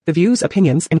The views,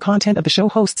 opinions, and content of the show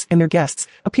hosts and their guests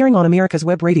appearing on America's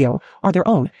Web Radio are their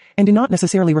own and do not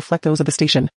necessarily reflect those of the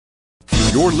station.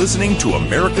 You're listening to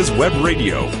America's Web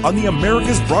Radio on the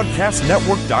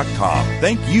AmericasBroadcastNetwork.com.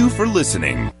 Thank you for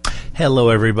listening. Hello,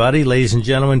 everybody, ladies and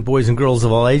gentlemen, boys and girls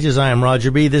of all ages. I am Roger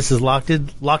B. This is Locked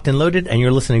and Loaded, and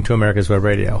you're listening to America's Web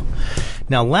Radio.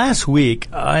 Now, last week,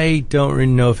 I don't really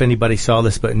know if anybody saw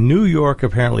this, but New York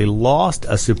apparently lost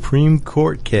a Supreme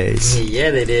Court case.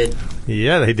 Yeah, they did.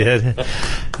 Yeah, they did.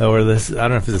 Or this, I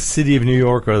don't know if it's the city of New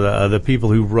York or the people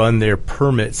who run their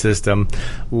permit system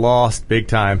lost big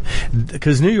time.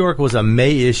 Because New York was a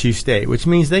may-issue state, which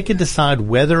means they could decide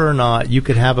whether or not you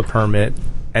could have a permit,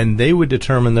 and they would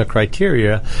determine the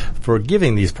criteria for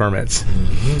giving these permits.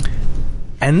 Mm-hmm.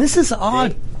 And this is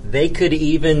odd. They could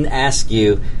even ask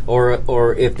you,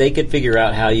 or if they could figure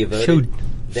out how you voted,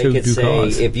 they could say,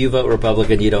 cause. If you vote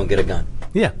Republican, you don't get a gun.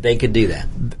 Yeah. They could do that.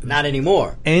 Not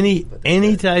anymore. Any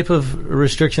type of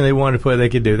restriction they wanted to put, they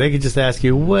could do. They could just ask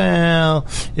you, well,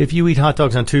 if you eat hot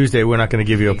dogs on Tuesday, we're not going to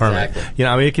give you a permit. You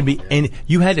know, I mean, it could be any.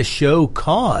 You had to show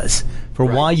cause for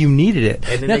why you needed it.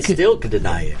 And then they still could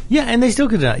deny it. Yeah, and they still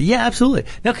could deny it. Yeah, absolutely.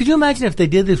 Now, could you imagine if they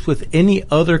did this with any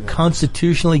other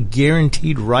constitutionally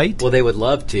guaranteed right? Well, they would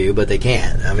love to, but they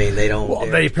can't. I mean, they don't. Well,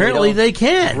 they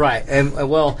can. Right. And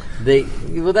well,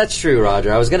 that's true,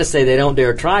 Roger. I was going to say they don't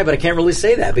dare try, but I can't really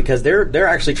say that because they're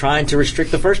actually trying to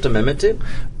restrict the First Amendment too.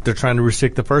 They're trying to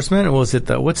restrict the First Amendment. Was it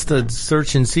what's the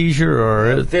search and seizure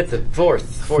or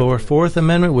Fourth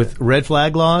Amendment with red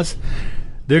flag laws?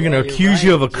 They're going to accuse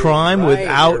you of a crime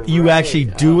without you actually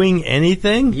doing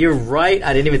anything? You're right.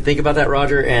 I didn't even think about that,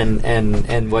 Roger.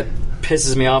 And what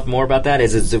pisses me off more about that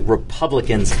is it's the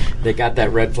Republicans that got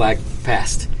that red flag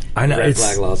passed. I know. Red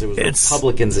flag laws. It was the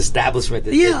Republicans' establishment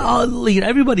that did that.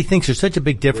 Everybody thinks there's such a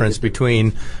big difference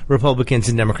between Republicans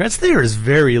and Democrats. There is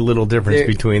very little difference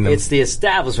between them. It's the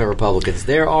establishment Republicans.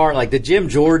 There are, like, the Jim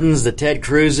Jordans, the Ted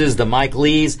Cruzes, the Mike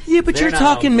Lees. Yeah, but you're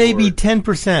talking maybe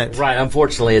 10%. Right.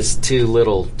 Unfortunately, it's too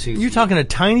little. You're talking a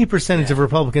tiny percentage of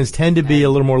Republicans tend to be a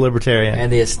little more libertarian.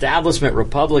 And the establishment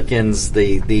Republicans,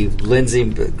 the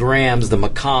Lindsey Grahams, the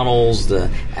McConnells, the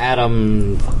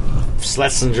Adam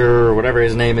Schlesinger, or whatever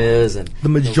his name is, and the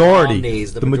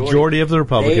majority of the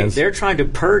Republicans, they're trying to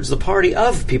purge the party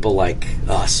of people like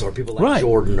us or people like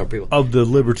Jordan or people of the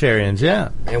libertarians. Yeah,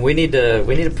 and we need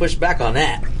to push back on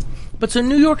that. But so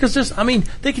New York is just, I mean,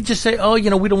 they could just say, oh,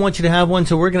 we don't want you to have one,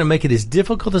 so we're going to make it as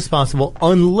difficult as possible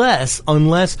unless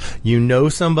you know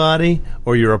somebody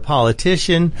or you're a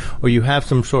politician or you have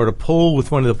some sort of pull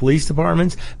with one of the police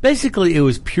departments. Basically, it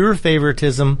was pure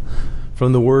favoritism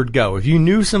from the word go. If you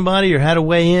knew somebody or had a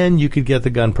way in, you could get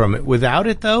the gun permit. Without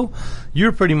it, though,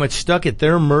 you're pretty much stuck at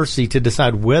their mercy to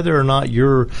decide whether or not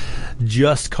your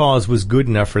just cause was good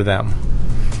enough for them.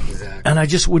 Exactly. And I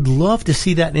just would love to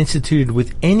see that instituted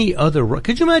with any other.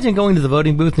 Could you imagine going to the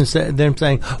voting booth and them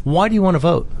saying, why do you want to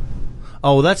vote?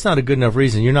 Oh, well, that's not a good enough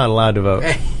reason. You're not allowed to vote.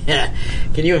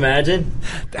 Can you imagine?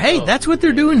 Hey, that's what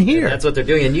they're doing here. That's what they're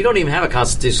doing. And you don't even have a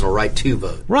constitutional right to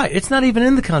vote. Right. It's not even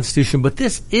in the Constitution, but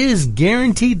this is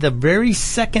guaranteed. The very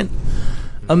second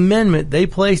amendment they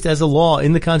placed as a law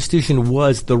in the Constitution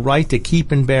was the right to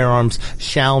keep and bear arms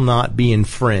shall not be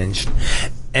infringed.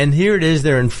 And here it is,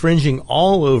 they're infringing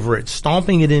all over it,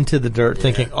 stomping it into the dirt,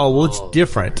 thinking, it's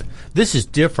different. This is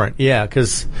different. Yeah,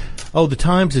 because, the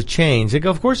times have changed. They go,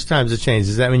 of course the times have changed.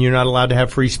 Does that mean you're not allowed to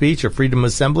have free speech or freedom of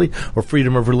assembly or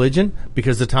freedom of religion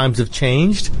because the times have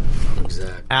changed?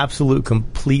 Exactly. Absolute,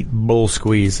 complete bull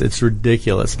squeeze. It's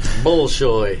ridiculous.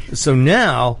 Bullshoy. So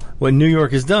now, what New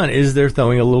York has done is they're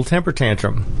throwing a little temper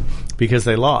tantrum because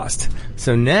they lost.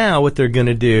 So now what they're going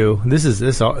to do,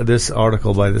 this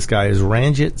article by this guy is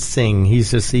Ranjit Singh.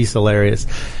 He's hilarious.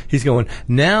 He's going,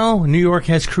 now New York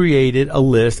has created a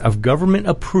list of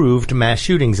government-approved mass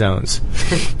shooting zones.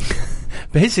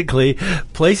 Basically,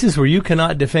 places where you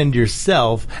cannot defend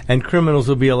yourself and criminals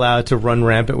will be allowed to run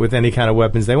rampant with any kind of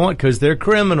weapons they want because they're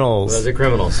criminals. Well, they're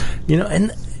criminals.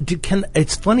 And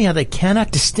it's funny how they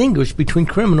cannot distinguish between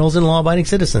criminals and law-abiding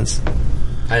citizens.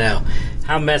 I know.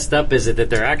 How messed up is it that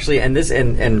they're actually,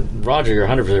 and Roger, you're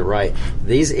 100% right,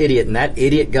 that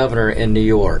idiot governor in New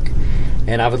York,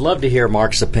 and I would love to hear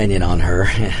Mark's opinion on her.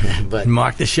 But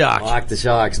Mark the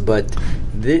Shocks. But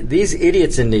these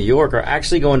idiots in New York are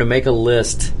actually going to make a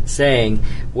list saying,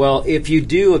 well, if you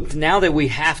do, now that we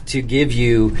have to give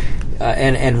you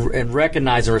and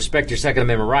recognize and respect your Second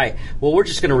Amendment right, well, we're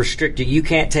just going to restrict you. You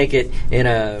can't take it in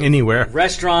anywhere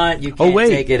restaurant. You can't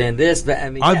take it in this. But,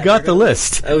 I've got the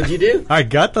list. Oh, you do? I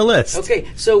got the list. Okay,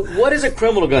 so what is a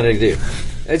criminal going to do?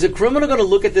 Is a criminal going to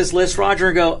look at this list, Roger,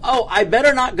 and go, I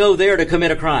better not go there to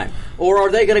commit a crime? Or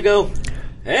are they going to go,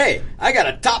 Hey, I got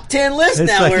a top 10 list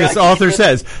It's now. like where this author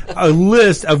says, a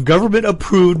list of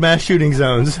government-approved mass shooting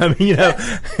zones. I mean,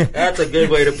 That's a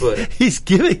good way to put it. he's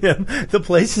giving them the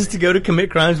places to go to commit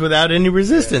crimes without any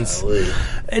resistance. Golly.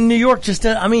 And New York just,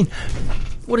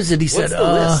 what is it? He said, What's the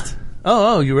list?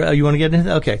 you want to get into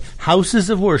that? Okay. Houses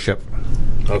of worship.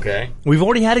 Okay. We've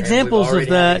already had examples of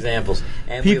that. Examples.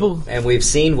 And People- we've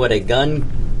seen what a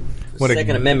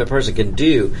Second Amendment person can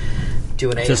do to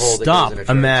an To a-hole that stop goes in a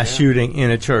church, mass shooting in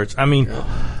a church. I mean,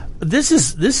 this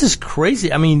is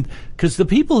crazy. I mean, because the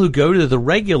people who go to the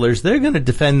regulars, they're going to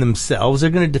defend themselves. They're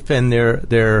going to defend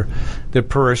their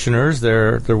parishioners,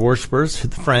 their worshipers,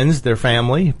 friends, their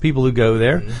family, people who go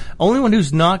there. Only one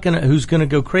who's going to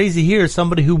go crazy here is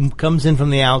somebody who comes in from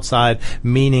the outside,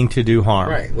 meaning to do harm.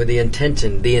 Right, with the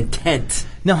intent.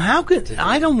 Now,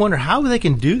 I don't wonder how they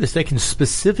can do this. They can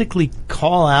specifically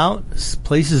call out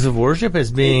places of worship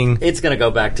as being. It's going to go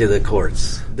back to the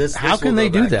courts. How can they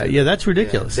do that? Yeah, that's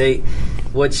ridiculous.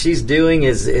 What she's doing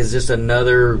is just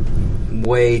another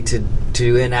way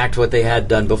to enact what they had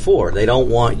done before. They don't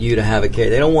want you to have a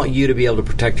case. They don't want you to be able to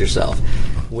protect yourself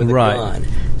with a gun.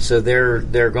 So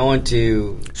they're going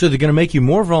to. So they're going to make you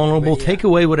more vulnerable. Take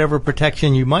away whatever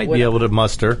protection you might be able to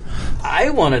muster.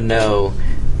 I want to know.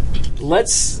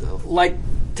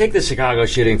 Take the Chicago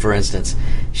shooting, for instance.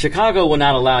 Chicago will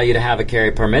not allow you to have a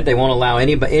carry permit. They won't allow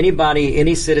anybody,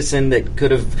 any citizen that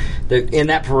could have, in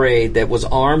that parade that was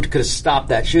armed, could have stopped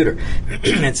that shooter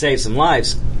and saved some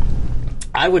lives.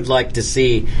 I would like to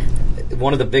see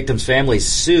one of the victims' families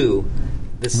sue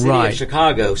the city of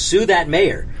Chicago, sue that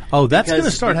mayor. Oh, that's going to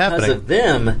start happening. Because of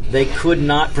them, they could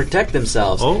not protect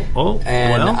themselves.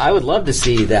 And I would love to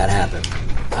see that happen.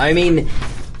 I mean...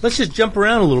 Let's just jump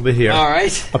around a little bit here. All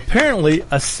right. Apparently,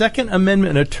 a Second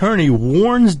Amendment attorney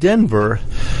warns Denver,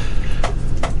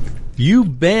 you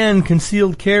ban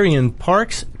concealed carry in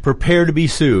parks, prepare to be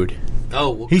sued.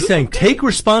 Oh, well, he's saying take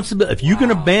responsibility. If you're going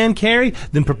to ban carry,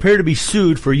 then prepare to be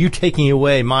sued for you taking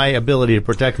away my ability to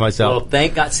protect myself. Well,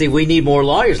 thank God. See, we need more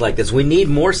lawyers like this. We need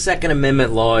more Second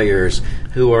Amendment lawyers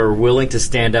who are willing to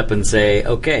stand up and say,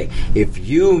 okay, if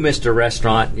you, Mr.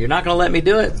 Restaurant, you're not going to let me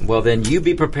do it, well, then you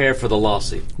be prepared for the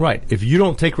lawsuit. Right. If you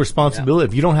don't take responsibility,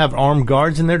 if you don't have armed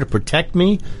guards in there to protect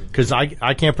me, because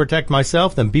I can't protect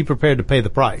myself, then be prepared to pay the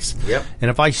price. Yep. And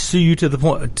if I sue you to the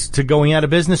point to going out of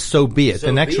business, so be it.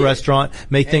 The next restaurant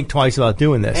may think twice about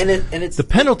doing this. And it's the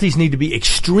penalties need to be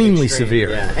extremely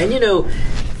severe. Yeah. And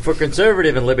for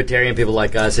conservative and libertarian people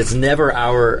like us, it's never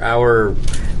our.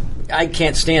 I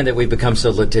can't stand that we've become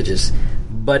so litigious.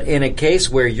 But in a case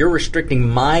where you're restricting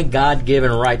my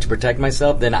God-given right to protect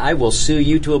myself, then I will sue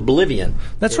you to oblivion.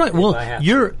 That's right. Well,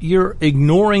 you're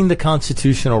ignoring the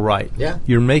constitutional right. Yeah.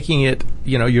 You're making it,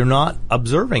 you're not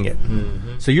observing it.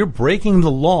 Mm-hmm. So you're breaking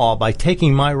the law by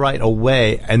taking my right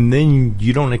away, and then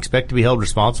you don't expect to be held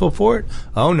responsible for it?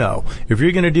 Oh, no. If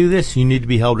you're going to do this, you need to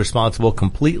be held responsible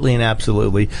completely and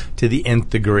absolutely to the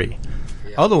nth degree.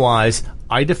 Yeah. Otherwise,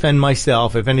 I defend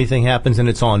myself if anything happens and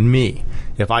it's on me.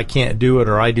 If I can't do it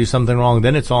or I do something wrong,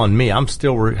 then it's on me. I'm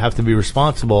still have to be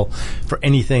responsible for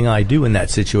anything I do in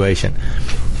that situation.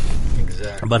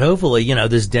 Exactly. But hopefully,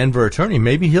 this Denver attorney,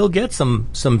 maybe he'll get some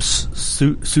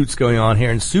suits going on here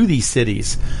and sue these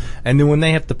cities. And then when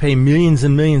they have to pay millions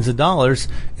and millions of dollars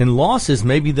in losses,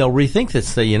 maybe they'll rethink this.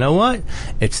 Say, you know what?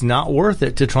 It's not worth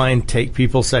it to try and take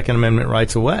people's Second Amendment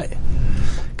rights away.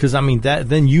 Because,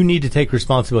 then you need to take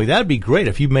responsibility. That would be great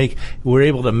if we're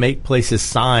able to make places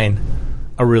sign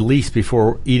a release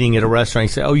before eating at a restaurant. You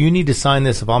say, oh, you need to sign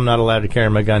this if I'm not allowed to carry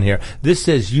my gun here. This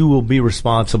says you will be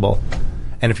responsible.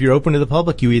 And if you're open to the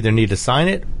public, you either need to sign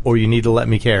it or you need to let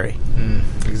me carry.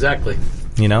 Exactly.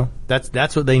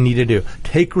 That's what they need to do.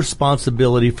 Take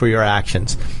responsibility for your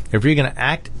actions. If you're going to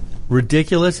act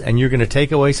ridiculous and you're going to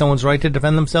take away someone's right to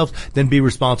defend themselves, then be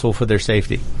responsible for their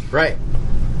safety. Right.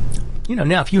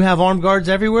 Now, if you have armed guards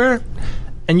everywhere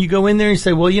and you go in there and you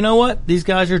say, well, you know what? These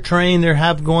guys are trained. They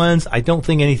have guns. I don't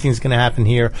think anything's going to happen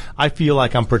here. I feel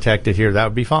like I'm protected here. That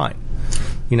would be fine.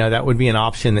 That would be an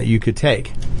option that you could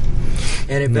take.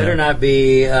 And it better not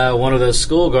be one of those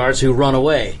school guards who run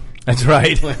away. That's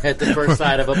right. At the first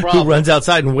sight of a problem. Who runs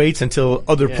outside and waits until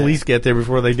other police get there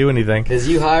before they do anything. Because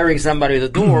you hiring somebody at the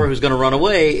door who's going to run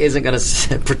away isn't going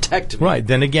to protect me. Right.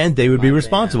 Then again, they would be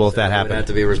responsible if that happened. They would have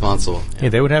to be responsible. Yeah,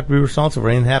 they would have to be responsible for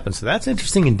anything that happens. So that's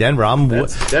interesting in Denver.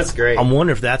 That's great. I'm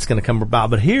wondering if that's going to come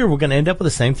about. But here, we're going to end up with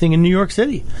the same thing in New York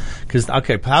City. Because,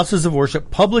 houses of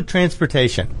worship, public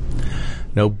transportation.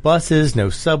 No buses, no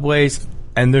subways.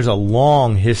 And there's a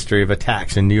long history of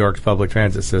attacks in New York's public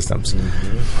transit systems.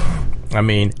 Mm-hmm.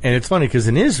 And it's funny because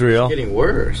in Israel, it's getting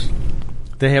worse.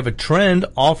 They have a trend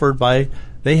offered by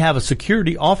they have a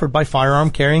security offered by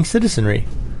firearm-carrying citizenry.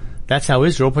 That's how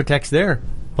Israel protects their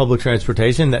public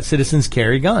transportation, that citizens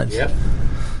carry guns. Yep.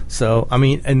 So, I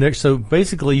mean, so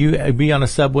basically you be on a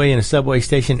subway, in a subway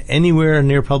station, anywhere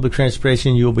near public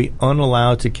transportation, you'll be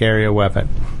unallowed to carry a weapon,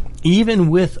 even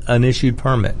with an issued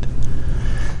permit.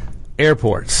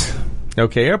 Airports.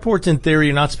 Okay, airports in theory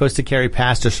you're not supposed to carry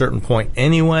past a certain point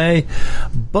anyway,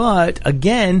 but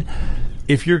again,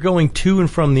 if you're going to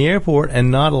and from the airport and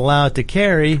not allowed to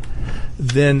carry,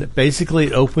 then basically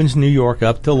it opens New York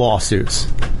up to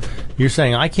lawsuits. You're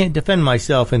saying, I can't defend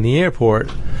myself in the airport,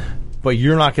 but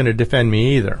you're not going to defend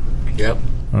me either. Yep.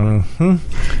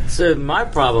 Mm-hmm. So my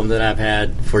problem that I've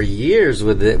had for years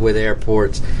with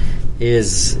airports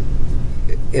is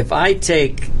if I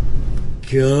take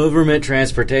government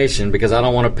transportation, because I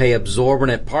don't want to pay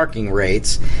exorbitant parking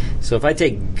rates, so if I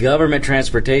take government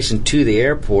transportation to the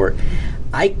airport,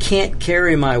 I can't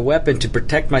carry my weapon to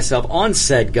protect myself on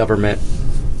said government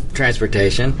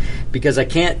transportation because I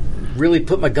can't really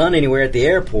put my gun anywhere at the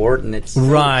airport, and it's so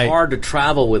hard to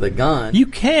travel with a gun. You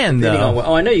can, though.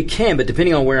 I know you can, but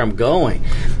depending on where I'm going.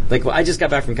 Like, I just got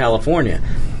back from California.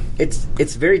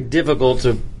 It's very difficult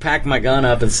to pack my gun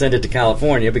up and send it to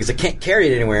California because I can't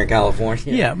carry it anywhere in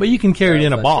California. Yeah, but you can carry it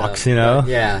in a box,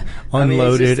 Yeah.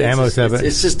 Unloaded, ammo 7.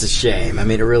 It's just a shame. I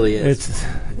mean, it really is.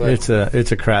 It's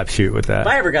a crapshoot with that. If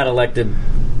I ever got elected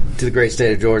to the great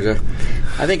state of Georgia,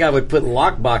 I think I would put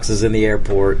lock boxes in the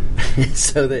airport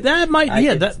so that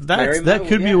that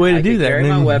could be a way to do that. Carry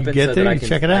my weapon get there and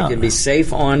check it out. I can be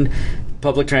safe on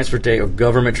public transportation or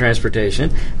government transportation,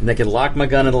 and they can lock my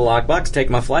gun in the lockbox, take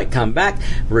my flight, come back,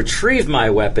 retrieve my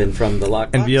weapon from the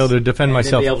lockbox, and be able to defend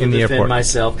myself in the airport.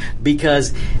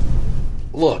 Because,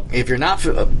 look, if you're not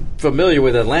familiar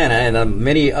with Atlanta, and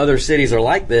many other cities are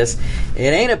like this,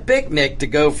 it ain't a picnic to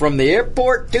go from the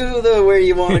airport to where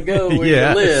you want to go, where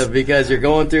Yes. you live, because you're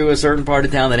going through a certain part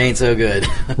of town that ain't so good.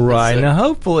 Right. Now,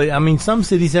 hopefully, I mean, some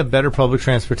cities have better public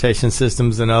transportation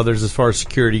systems than others as far as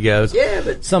security goes. Yeah,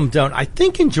 but some don't. I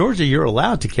think in Georgia you're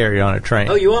allowed to carry on a train.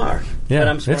 Oh, you are? Yeah, but what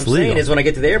I'm saying is when I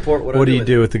get to the airport, what do you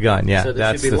do with the gun? Yeah, so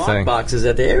there that's should be the thing. lock boxes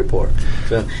at the airport.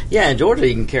 So, yeah, in Georgia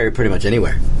you can carry pretty much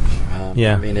anywhere.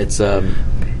 Yeah. I mean, it's...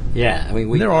 yeah, I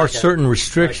mean, there are certain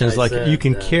restrictions, like you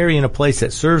can carry in a place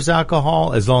that serves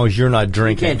alcohol as long as you're not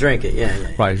drinking. You can't drink it,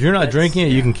 yeah. Right, if you're not drinking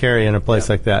it, you can carry in a place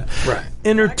like that. Right.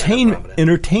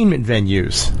 Entertainment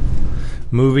venues,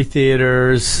 movie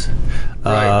theaters,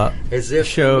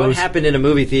 shows. What happened in a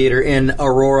movie theater in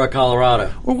Aurora,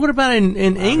 Colorado? Or what about in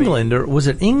England? Or was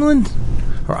it England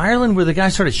or Ireland where the guy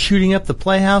started shooting up the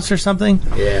Playhouse or something?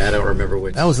 Yeah, I don't remember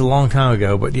which. That was a long time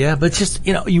ago, but just,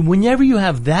 whenever you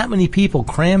have that many people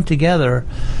crammed together,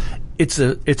 it's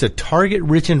a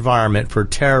target-rich environment for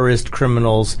terrorists,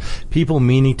 criminals, people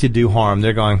meaning to do harm.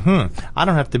 They're going, I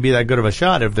don't have to be that good of a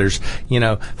shot if there's,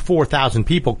 4,000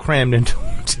 people crammed into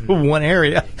one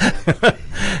area.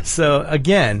 So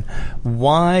again,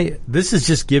 why this is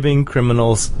just giving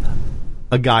criminals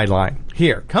a guideline.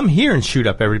 Here, come here and shoot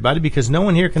up everybody because no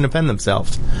one here can defend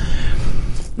themselves.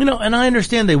 And I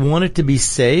understand they want it to be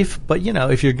safe, but,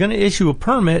 if you're going to issue a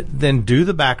permit, then do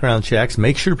the background checks.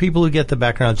 Make sure people who get the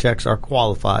background checks are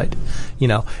qualified.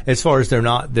 As far as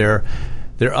they're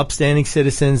upstanding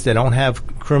citizens, they don't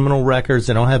have criminal records,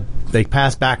 they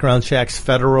pass background checks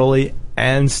federally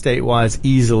and statewide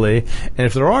easily. And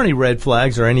if there are any red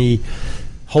flags or any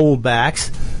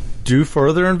holdbacks, do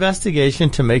further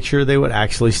investigation to make sure they would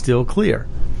actually still clear.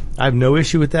 I have no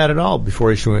issue with that at all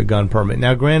before issuing a gun permit.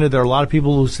 Now, granted, there are a lot of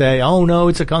people who say, oh, no,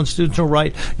 it's a constitutional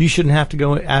right. You shouldn't have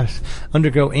to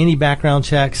undergo any background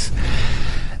checks.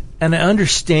 And I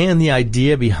understand the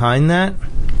idea behind that.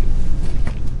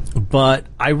 But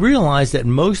I realize that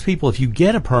most people, if you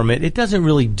get a permit, it doesn't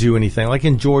really do anything. Like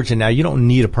in Georgia now, you don't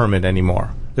need a permit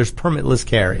anymore. There's permitless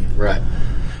carry. Right.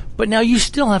 But now you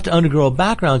still have to undergo a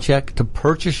background check to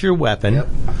purchase your weapon. Yep.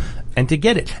 And to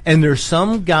get it. And there's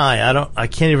some guy, I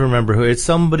can't even remember who, it's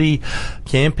somebody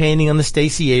campaigning on the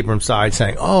Stacey Abrams side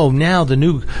saying, oh, now the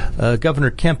new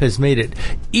Governor Kemp has made it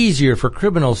easier for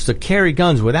criminals to carry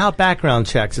guns without background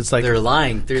checks. It's like they're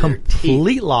lying through complete their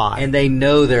teeth. Lie. And they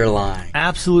know they're lying.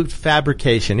 Absolute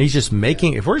fabrication. He's just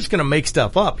making, if we're just going to make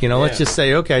stuff up, let's just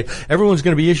say, okay, everyone's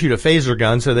going to be issued a phaser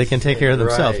gun so they can take care of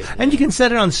themselves. Right. And you can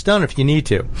set it on stun if you need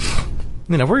to.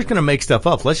 If we're just going to make stuff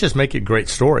up, let's just make it great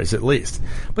stories at least.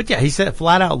 But yeah, he said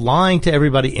flat out lying to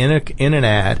everybody in an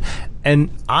ad.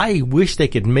 And I wish they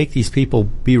could make these people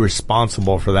be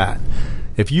responsible for that.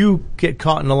 If you get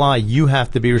caught in a lie, you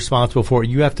have to be responsible for it.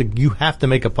 You have to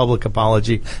make a public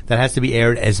apology that has to be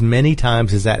aired as many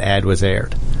times as that ad was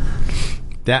aired.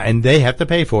 And they have to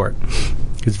pay for it.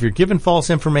 Because if you're given false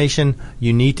information,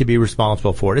 you need to be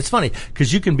responsible for it. It's funny,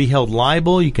 because you can be held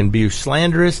liable, you can be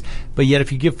slanderous, but yet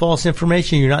if you give false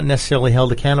information, you're not necessarily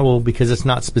held accountable because it's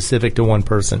not specific to one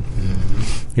person.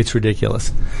 Mm-hmm. It's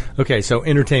ridiculous. Okay, so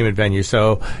entertainment venue.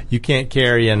 So you can't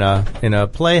carry in a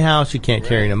playhouse, you can't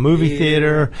carry in a movie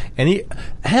theater,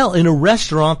 hell, in a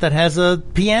restaurant that has a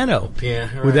piano. Yeah,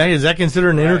 right. Is that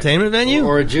considered an entertainment venue?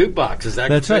 Or a jukebox.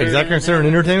 That's right. Is that considered an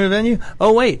entertainment venue?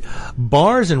 Oh, wait.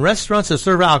 Bars and restaurants that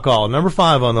serve alcohol, number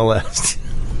 5 on the list.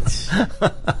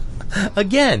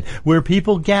 Again, where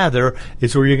people gather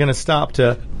is where you're going to stop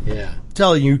to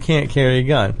tell you can't carry a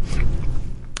gun.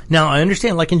 Now, I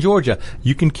understand, like in Georgia,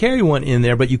 you can carry one in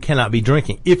there, but you cannot be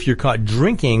drinking. If you're caught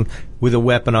drinking with a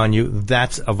weapon on you,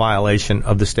 that's a violation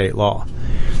of the state law.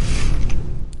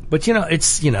 But, you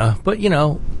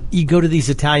go to these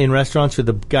Italian restaurants where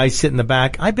the guys sit in the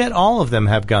back. I bet all of them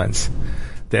have guns.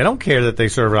 They don't care that they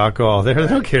serve alcohol there. They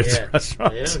don't care it's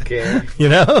restaurants. They don't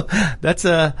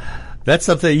care. That's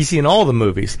something you see in all the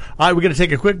movies. All right, we're going to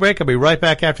take a quick break. I'll be right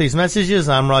back after these messages.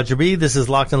 I'm Roger B. This is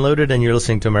Locked and Loaded, and you're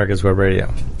listening to America's Web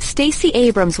Radio. Stacey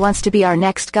Abrams wants to be our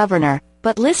next governor,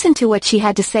 but listen to what she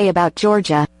had to say about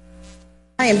Georgia.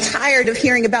 I am tired of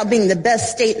hearing about being the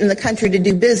best state in the country to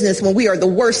do business when we are the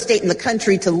worst state in the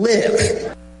country to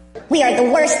live. We are the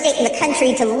worst state in the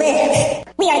country to live.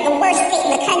 We are the worst state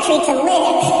in the country to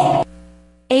live.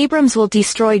 Abrams will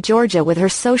destroy Georgia with her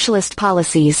socialist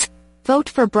policies. Vote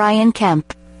for Brian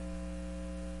Kemp.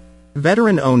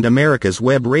 Veteran-owned America's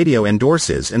Web Radio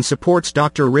endorses and supports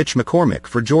Dr. Rich McCormick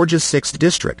for Georgia's 6th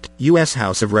District, U.S.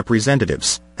 House of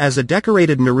Representatives. As a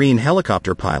decorated Marine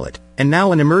helicopter pilot, and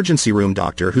now an emergency room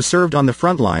doctor who served on the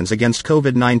front lines against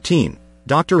COVID-19,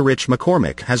 Dr. Rich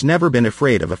McCormick has never been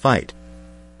afraid of a fight.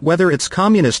 Whether it's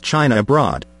communist China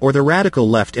abroad, or the radical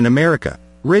left in America,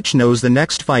 Rich knows the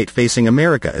next fight facing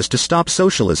America is to stop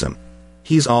socialism.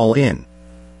 He's all in.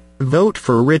 Vote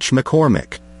for Rich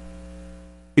McCormick.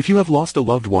 If you have lost a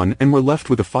loved one and were left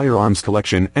with a firearms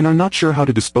collection and are not sure how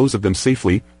to dispose of them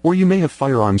safely, or you may have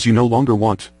firearms you no longer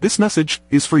want, this message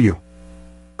is for you.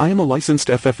 I am a licensed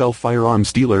FFL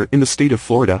firearms dealer in the state of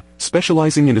Florida,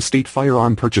 specializing in estate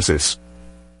firearm purchases.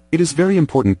 It is very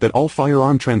important that all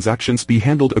firearm transactions be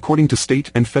handled according to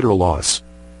state and federal laws.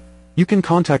 You can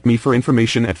contact me for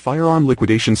information at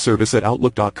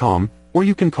firearmliquidationservice@outlook.com, or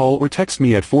you can call or text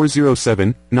me at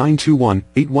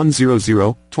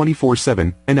 407-921-8100,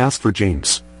 24/7, and ask for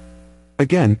James.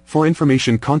 Again, for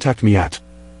information contact me at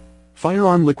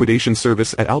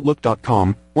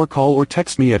firearmliquidationservice@outlook.com, or call or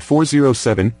text me at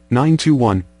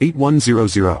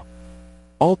 407-921-8100.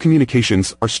 All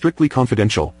communications are strictly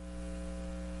confidential.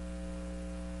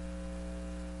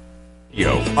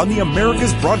 On the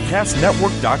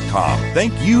AmericasBroadcastNetwork.com.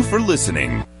 Thank you for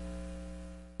listening.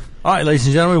 All right, ladies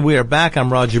and gentlemen, we are back.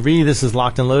 I'm Roger V. This is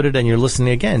Locked and Loaded, and you're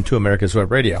listening again to America's Web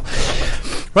Radio.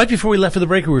 Right before we left for the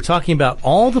break, we were talking about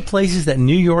all the places that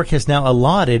New York has now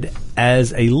allotted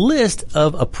as a list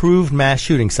of approved mass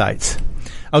shooting sites.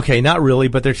 Okay, not really,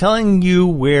 but they're telling you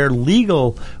where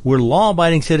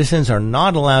law-abiding citizens are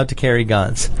not allowed to carry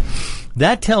guns.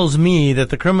 That tells me that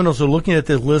the criminals are looking at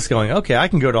this list going, okay, I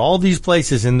can go to all these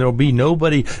places and there'll be no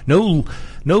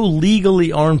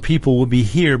legally armed people will be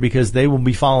here because they will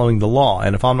be following the law.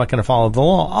 And if I'm not going to follow the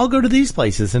law, I'll go to these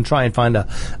places and try and find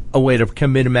a way to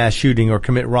commit a mass shooting or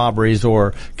commit robberies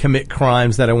or commit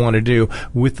crimes that I want to do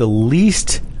with the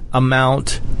least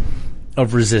amount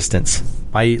of resistance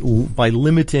by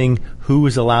limiting who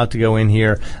is allowed to go in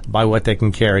here by what they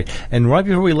can carry. And right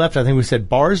before we left, I think we said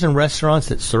bars and restaurants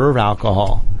that serve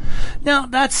alcohol. Now,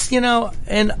 that's,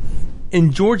 and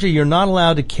in Georgia, you're not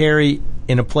allowed to carry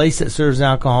in a place that serves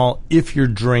alcohol if you're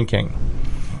drinking.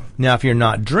 Now, if you're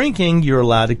not drinking, you're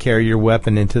allowed to carry your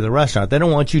weapon into the restaurant. They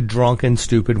don't want you drunk and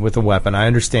stupid with a weapon. I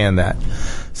understand that.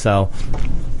 So,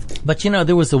 but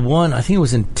there was the one, I think it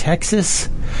was in Texas,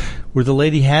 where the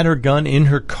lady had her gun in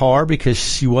her car because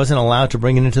she wasn't allowed to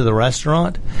bring it into the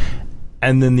restaurant.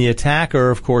 And then the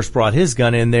attacker, of course, brought his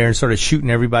gun in there and started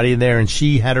shooting everybody in there. And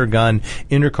she had her gun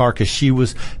in her car because she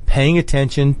was paying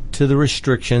attention to the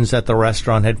restrictions that the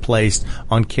restaurant had placed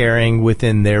on carrying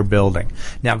within their building.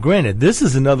 Now, granted, this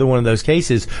is another one of those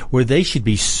cases where they should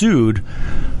be sued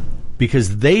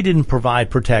because they didn't provide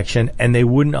protection and they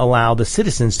wouldn't allow the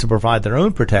citizens to provide their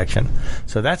own protection.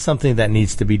 So that's something that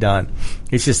needs to be done.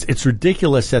 It's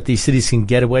ridiculous that these cities can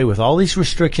get away with all these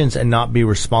restrictions and not be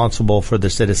responsible for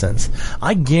the citizens.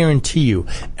 I guarantee you,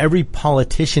 every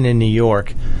politician in New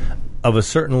York of a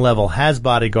certain level has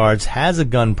bodyguards, has a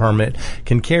gun permit,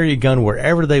 can carry a gun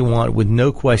wherever they want with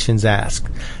no questions asked.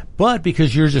 But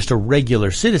because you're just a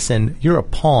regular citizen, you're a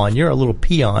pawn, you're a little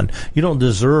peon. You don't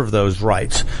deserve those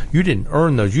rights. You didn't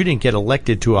earn those. You didn't get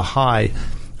elected to a high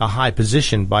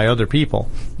position by other people.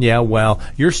 Yeah, well,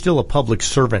 you're still a public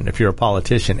servant if you're a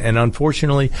politician. And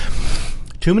unfortunately,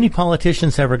 too many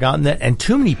politicians have forgotten that, and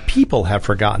too many people have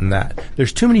forgotten that.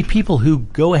 There's too many people who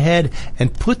go ahead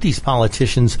and put these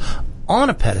politicians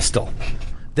on a pedestal.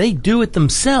 They do it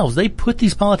themselves. They put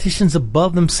these politicians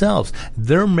above themselves.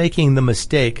 They're making the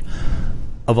mistake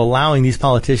of allowing these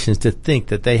politicians to think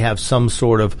that they have some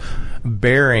sort of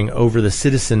bearing over the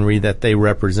citizenry that they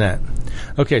represent.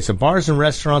 Okay, so bars and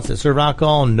restaurants that serve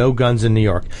alcohol, no guns in New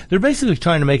York. They're basically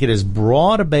trying to make it as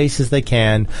broad a base as they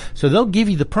can, so they'll give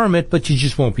you the permit, but you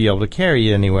just won't be able to carry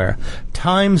it anywhere.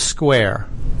 Times Square.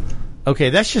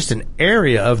 Okay, that's just an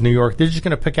area of New York. They're just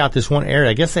going to pick out this one area.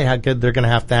 I guess they're going to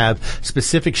have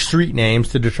specific street names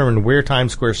to determine where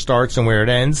Times Square starts and where it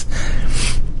ends.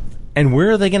 And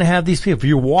where are they going to have these people? If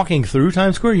you're walking through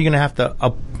Times Square, you're going to have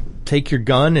to take your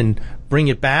gun and bring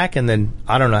it back, and then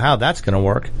I don't know how that's going to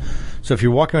work. So if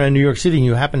you're walking around New York City and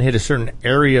you happen to hit a certain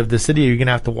area of the city, you're going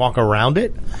to have to walk around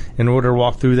it in order to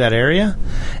walk through that area.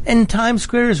 And Times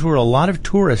Square is where a lot of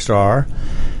tourists are,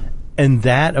 and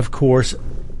that, of course,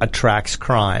 attracts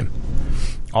crime.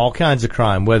 All kinds of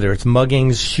crime, whether it's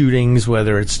muggings, shootings,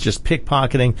 whether it's just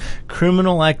pickpocketing.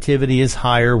 Criminal activity is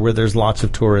higher where there's lots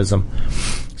of tourism.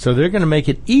 So they're going to make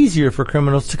it easier for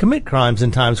criminals to commit crimes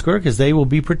in Times Square because they will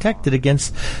be protected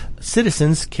against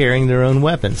citizens carrying their own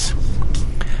weapons.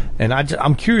 And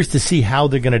I'm curious to see how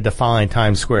they're going to define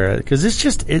Times Square, because it's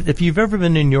just, if you've ever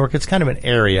been in New York, it's kind of an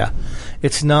area.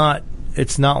 It's not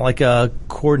like a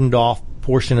cordoned off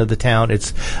portion of the town.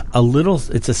 It's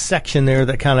a section there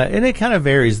that kind of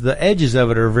varies. The edges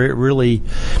of it are really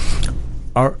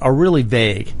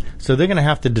vague. So they're going to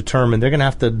have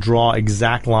to draw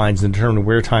exact lines and determine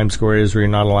where Times Square is where you're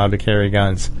not allowed to carry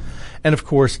guns. And of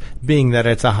course, being that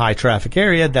it's a high traffic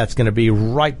area, that's going to be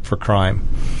ripe for crime.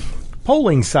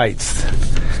 Polling sites.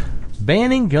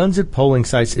 Banning guns at polling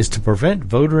sites is to prevent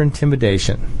voter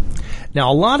intimidation.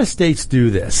 Now, a lot of states do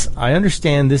this. I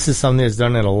understand this is something that's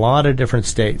done in a lot of different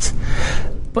states.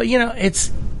 But,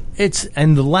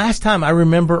 and the last time I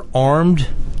remember armed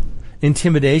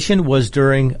intimidation was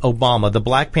during Obama. The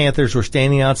Black Panthers were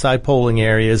standing outside polling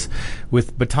areas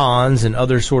with batons and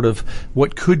other sort of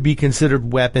what could be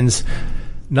considered weapons,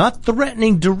 not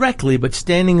threatening directly, but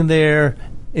standing there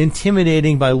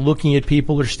intimidating by looking at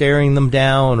people or staring them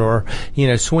down or,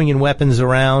 swinging weapons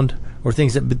around or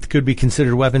things that could be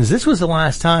considered weapons. This was the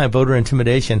last time voter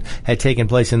intimidation had taken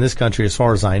place in this country, as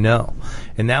far as I know.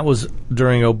 And that was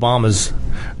during Obama's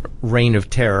reign of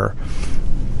terror.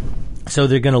 So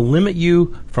they're going to limit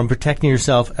you from protecting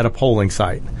yourself at a polling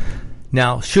site.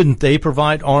 Now, shouldn't they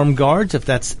provide armed guards? If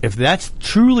that's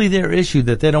truly their issue,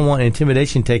 that they don't want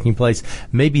intimidation taking place,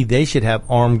 maybe they should have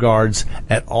armed guards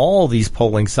at all these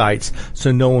polling sites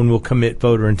so no one will commit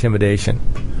voter intimidation.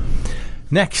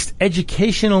 Next,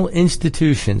 educational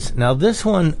institutions. Now, this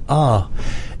one,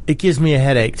 it gives me a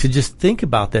headache to just think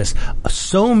about this.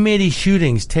 So many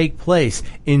shootings take place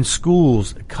in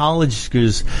schools, college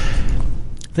schools,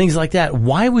 things like that.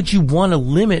 Why would you want to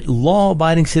limit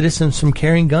law-abiding citizens from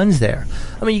carrying guns there?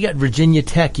 I mean, you got Virginia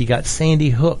Tech, you got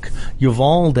Sandy Hook,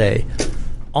 Uvalde,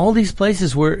 all these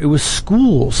places where it was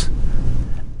schools.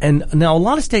 And now a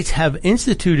lot of states have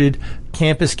instituted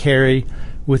campus carry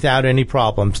without any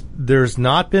problems. There's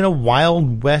not been a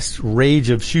Wild West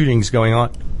rage of shootings going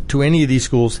on to any of these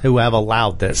schools who have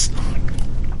allowed this.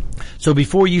 So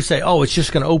before you say, it's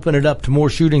just going to open it up to more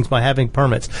shootings by having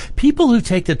permits, people who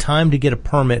take the time to get a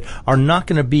permit are not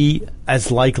going to be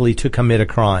as likely to commit a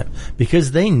crime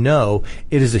because they know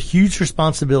it is a huge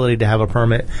responsibility to have a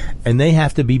permit and they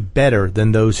have to be better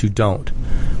than those who don't.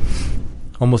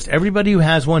 Almost everybody who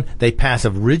has one, they pass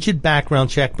a rigid background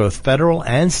check, both federal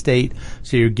and state,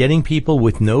 so you're getting people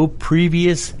with no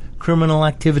previous criminal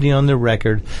activity on their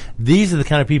record. These are the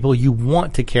kind of people you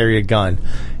want to carry a gun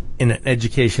in an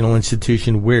educational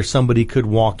institution where somebody could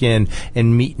walk in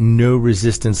and meet no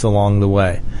resistance along the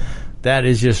way. That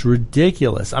is just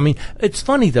ridiculous. I mean, it's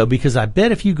funny, though, because I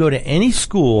bet if you go to any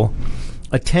school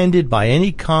attended by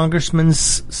any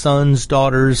congressman's sons,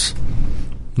 daughters,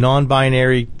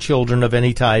 non-binary children of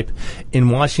any type in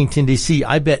Washington, D.C.,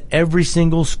 I bet every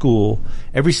single school,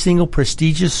 every single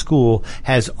prestigious school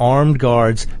has armed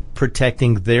guards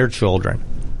protecting their children.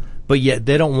 but yet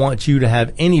they don't want you to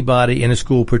have anybody in a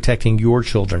school protecting your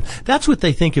children. That's what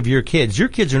they think of your kids. Your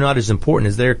kids are not as important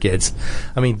as their kids.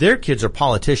 I mean, their kids are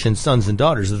politicians' sons and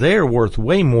daughters. They're worth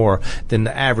way more than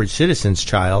the average citizen's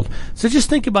child. So just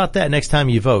think about that next time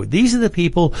you vote. These are the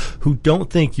people who don't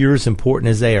think you're as important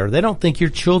as they are. They don't think your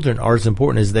children are as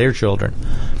important as their children.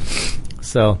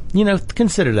 So,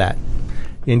 consider that.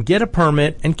 And get a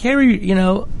permit and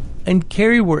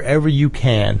carry wherever you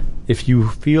can if you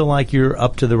feel like you're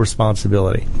up to the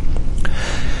responsibility.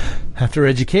 After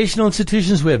educational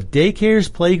institutions, we have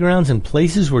daycares, playgrounds, and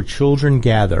places where children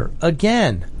gather.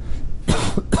 Again,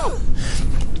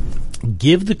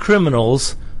 give the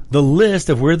criminals the list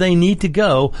of where they need to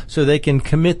go so they can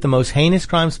commit the most heinous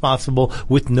crimes possible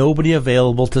with nobody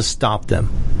available to stop them.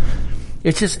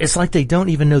 It's like they don't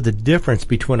even know the difference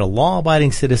between a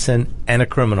law-abiding citizen and a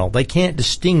criminal. They can't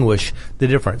distinguish the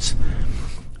difference.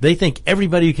 They think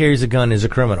everybody who carries a gun is a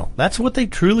criminal. That's what they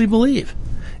truly believe.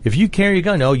 If you carry a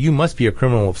gun, you must be a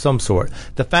criminal of some sort.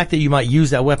 The fact that you might use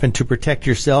that weapon to protect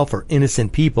yourself or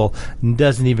innocent people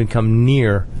doesn't even come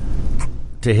near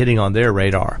to hitting on their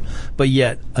radar. But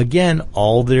yet, again,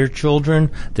 all their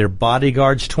children, their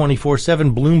bodyguards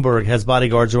 24/7. Bloomberg has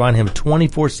bodyguards around him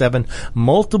 24/7.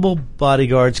 Multiple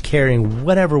bodyguards carrying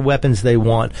whatever weapons they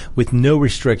want with no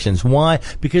restrictions. Why?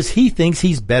 Because he thinks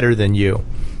he's better than you.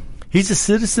 He's a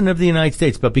citizen of the United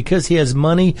States, but because he has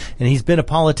money and he's been a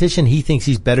politician, he thinks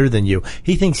he's better than you.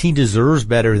 He thinks he deserves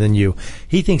better than you.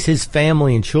 He thinks his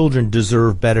family and children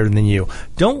deserve better than you.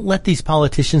 Don't let these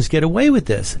politicians get away with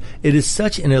this. It is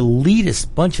such an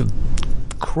elitist bunch of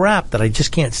crap that I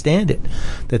just can't stand it.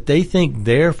 That they think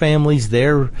their families,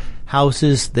 their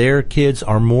houses, their kids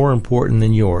are more important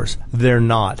than yours. They're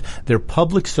not. They're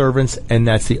public servants, and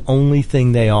that's the only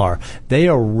thing they are. They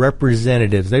are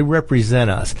representatives. They represent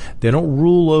us. They don't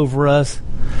rule over us.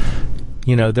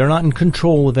 They're not in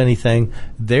control of anything.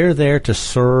 They're there to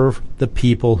serve the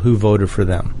people who voted for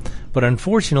them. But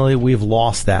unfortunately, we've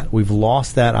lost that. We've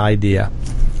lost that idea.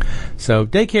 So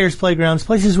daycares, playgrounds,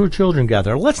 places where children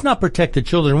gather. Let's not protect the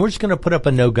children. We're just going to put up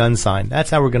a no-gun sign. That's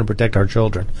how we're going to protect our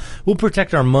children. We'll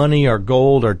protect our money, our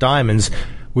gold, our diamonds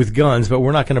with guns, but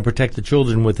we're not going to protect the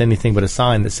children with anything but a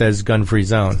sign that says gun-free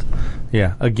zone.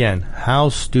 Yeah, again, how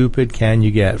stupid can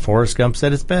you get? Forrest Gump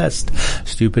said it's best.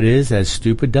 Stupid is as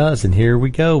stupid does. And here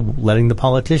we go, letting the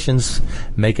politicians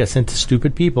make us into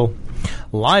stupid people.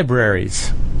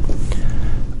 Libraries.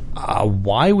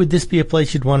 Why would this be a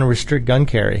place you'd want to restrict gun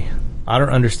carry? I don't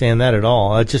understand that at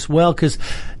all. Because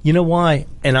you know why?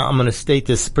 And I'm going to state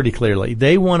this pretty clearly.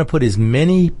 They want to put as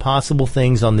many possible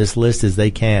things on this list as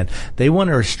they can. They want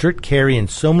to restrict carry in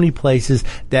so many places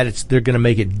that they're going to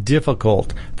make it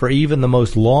difficult for even the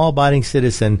most law-abiding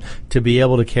citizen to be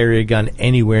able to carry a gun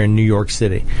anywhere in New York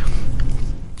City.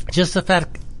 Just the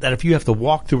fact that if you have to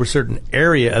walk through a certain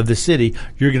area of the city,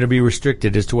 you're going to be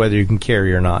restricted as to whether you can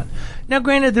carry or not. Now,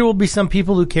 granted, there will be some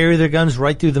people who carry their guns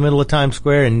right through the middle of Times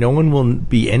Square, and no one will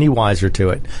be any wiser to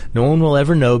it. No one will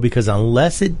ever know, because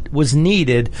unless it was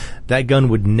needed, that gun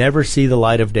would never see the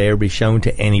light of day or be shown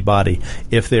to anybody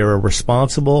if they're a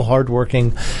responsible,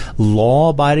 hardworking,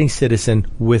 law-abiding citizen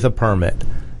with a permit.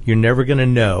 You're never going to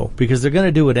know, because they're going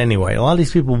to do it anyway. A lot of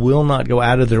these people will not go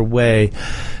out of their way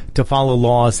to follow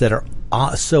laws that are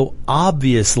so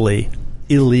obviously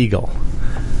illegal.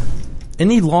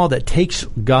 Any law that takes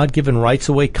God-given rights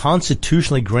away,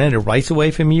 constitutionally granted rights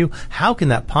away from you, how can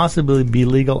that possibly be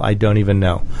legal? I don't even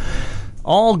know.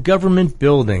 All government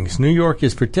buildings. New York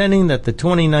is pretending that the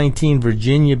 2019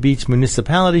 Virginia Beach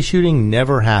municipality shooting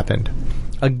never happened.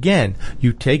 Again,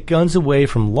 you take guns away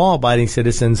from law-abiding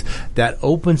citizens. That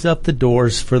opens up the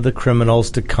doors for the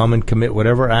criminals to come and commit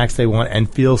whatever acts they want and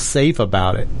feel safe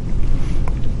about it.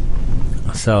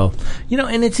 So,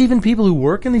 and it's even people who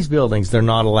work in these buildings, they're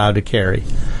not allowed to carry.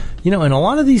 And a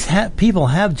lot of these people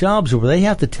have jobs where they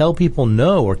have to tell people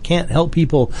no, or can't help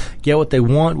people get what they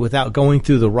want without going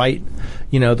through the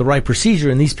right procedure,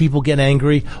 and these people get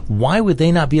angry. Why would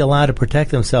they not be allowed to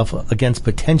protect themselves against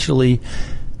potentially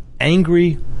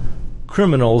angry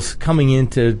criminals coming in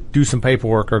to do some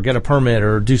paperwork or get a permit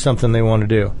or do something they want to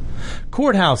do?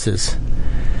 Courthouses.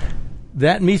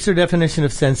 That meets their definition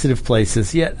of sensitive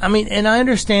places. Yet, and I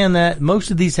understand that most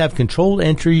of these have controlled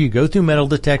entry. You go through metal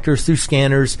detectors, through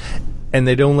scanners, and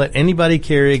they don't let anybody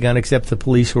carry a gun except the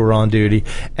police who are on duty.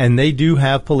 And they do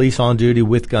have police on duty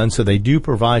with guns, so they do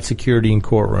provide security in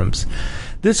courtrooms.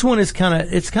 This one is kind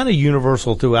of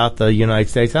universal throughout the United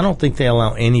States. I don't think they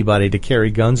allow anybody to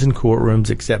carry guns in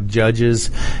courtrooms except judges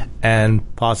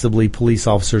and possibly police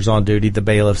officers on duty, the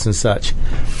bailiffs and such.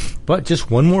 But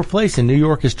just one more place, and New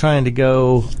York is trying to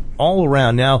go all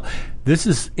around. Now, This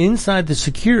is inside the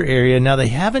secure area. Now, they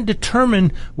haven't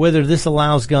determined whether this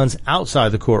allows guns outside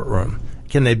the courtroom.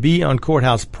 Can they be on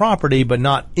courthouse property but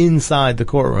not inside the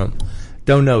courtroom?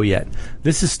 Don't know yet.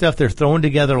 This is stuff they're throwing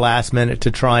together last minute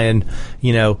to try and,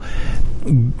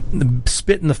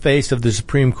 spit in the face of the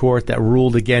Supreme Court that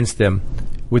ruled against them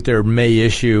with their May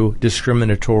issue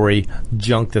discriminatory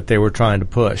junk that they were trying to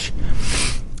push.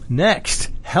 Next,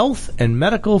 health and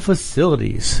medical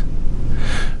facilities.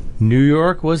 New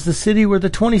York was the city where the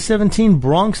 2017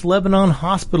 Bronx, Lebanon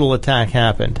hospital attack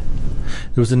happened.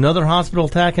 There was another hospital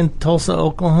attack in Tulsa,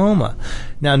 Oklahoma.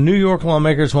 Now, New York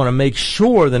lawmakers want to make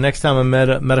sure the next time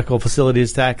a medical facility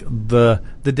is attacked, the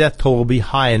death toll will be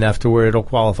high enough to where it'll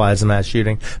qualify as a mass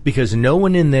shooting, because no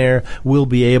one in there will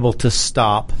be able to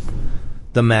stop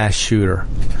the mass shooter.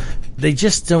 They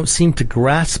just don't seem to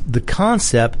grasp the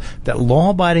concept that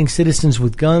law-abiding citizens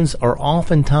with guns are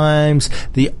oftentimes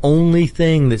the only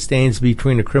thing that stands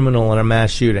between a criminal and a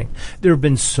mass shooting. There have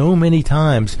been so many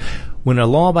times when a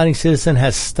law-abiding citizen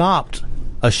has stopped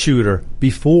a shooter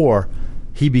before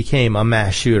he became a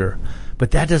mass shooter.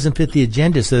 But that doesn't fit the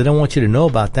agenda, so they don't want you to know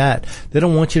about that. They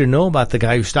don't want you to know about the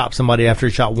guy who stopped somebody after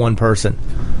he shot one person,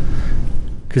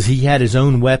 because he had his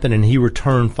own weapon and he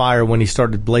returned fire when he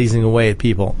started blazing away at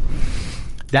people.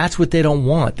 That's what they don't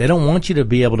want. They don't want you to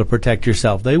be able to protect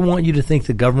yourself. They want you to think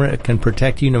the government can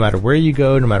protect you no matter where you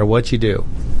go, no matter what you do.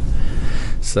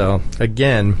 So,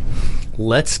 again,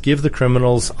 let's give the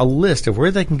criminals a list of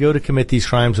where they can go to commit these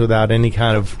crimes without any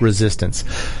kind of resistance.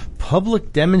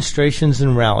 Public demonstrations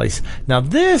and rallies. Now,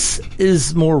 this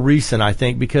is more recent, I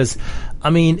think, because, I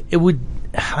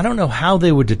don't know how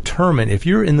they would determine if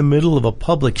you're in the middle of a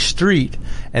public street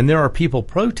and there are people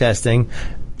protesting,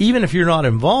 even if you're not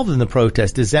involved in the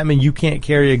protest, does that mean you can't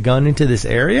carry a gun into this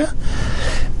area?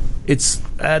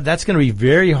 That's going to be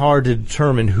very hard to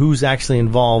determine who's actually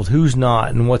involved, who's not,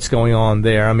 and what's going on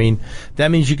there. That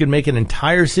means you could make an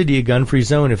entire city a gun-free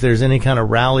zone if there's any kind of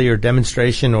rally or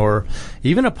demonstration, or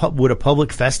even would a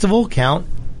public festival count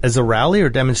as a rally or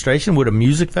demonstration? Would a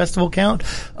music festival count?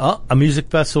 A music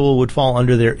festival would fall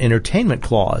under their entertainment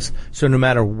clause. So no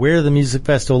matter where the music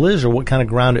festival is or what kind of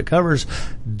ground it covers,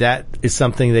 that is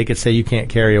something they could say you can't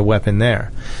carry a weapon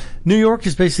there. New York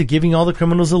is basically giving all the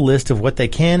criminals a list of what they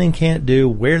can and can't do,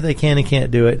 where they can and can't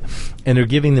do it, and they're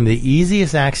giving them the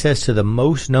easiest access to the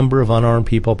most number of unarmed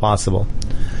people possible.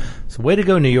 So way to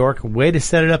go, New York. Way to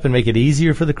set it up and make it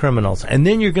easier for the criminals. And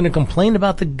then you're going to complain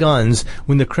about the guns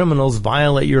when the criminals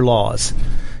violate your laws.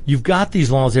 You've got these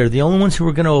laws there. The only ones who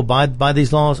are going to abide by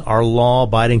these laws are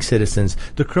law-abiding citizens.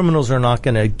 The criminals are not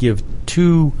going to give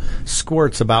two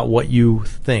squirts about what you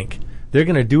think. They're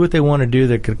going to do what they want to do.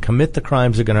 They're going to commit the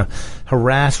crimes. They're going to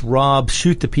harass, rob,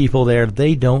 shoot the people there.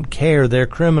 They don't care. They're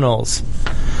criminals.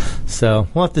 So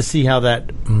we'll have to see how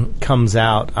that comes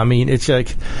out. It's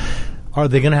like, are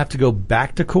they going to have to go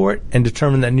back to court and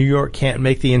determine that New York can't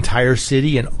make the entire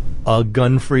city a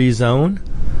gun-free zone?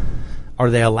 Are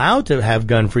they allowed to have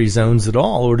gun-free zones at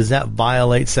all, or does that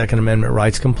violate Second Amendment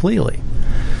rights completely?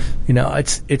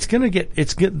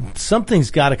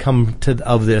 Something's got to come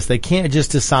of this. They can't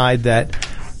just decide that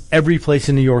every place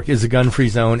in New York is a gun-free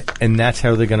zone, and that's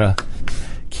how they're going to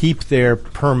keep their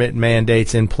permit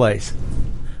mandates in place.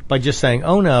 By just saying,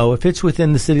 oh no, if it's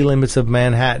within the city limits of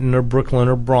Manhattan or Brooklyn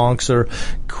or Bronx or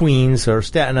Queens or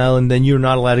Staten Island, then you're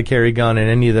not allowed to carry a gun in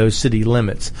any of those city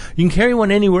limits. You can carry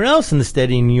one anywhere else in the state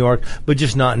of New York, but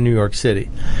just not in New York City.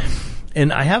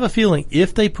 And I have a feeling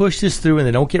if they push this through and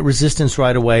they don't get resistance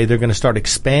right away, they're going to start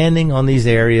expanding on these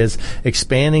areas,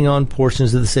 expanding on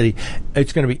portions of the city.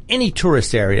 It's going to be any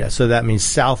tourist area. So that means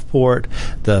Southport,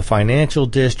 the financial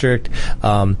district,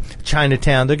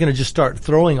 Chinatown. They're going to just start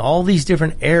throwing all these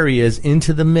different areas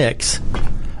into the mix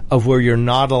of where you're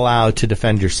not allowed to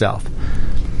defend yourself,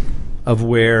 of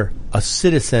where a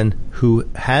citizen who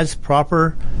has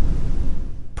proper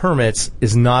permits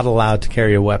is not allowed to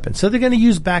carry a weapon. So they're going to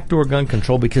use backdoor gun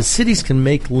control because cities can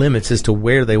make limits as to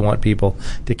where they want people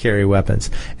to carry weapons.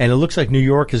 And it looks like New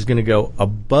York is going to go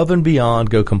above and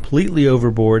beyond, go completely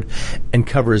overboard, and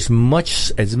cover as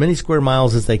many square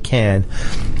miles as they can.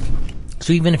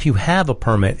 So even if you have a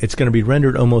permit, it's going to be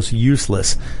rendered almost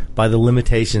useless by the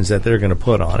limitations that they're going to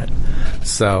put on it.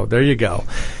 So there you go.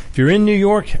 If you're in New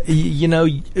York,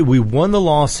 we won the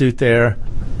lawsuit there,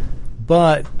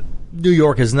 but New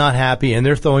York is not happy, and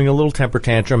they're throwing a little temper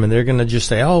tantrum, and they're going to just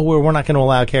say, oh, we're not going to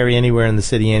allow carry anywhere in the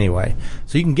city anyway.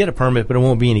 So you can get a permit, but it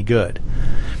won't be any good.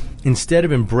 Instead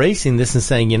of embracing this and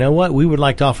saying, you know what, we would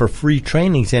like to offer free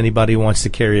training to anybody who wants to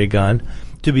carry a gun,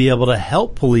 to be able to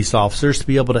help police officers, to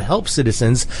be able to help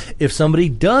citizens if somebody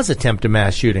does attempt a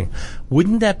mass shooting.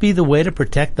 Wouldn't that be the way to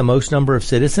protect the most number of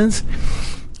citizens?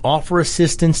 offer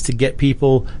assistance to get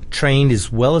people trained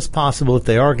as well as possible if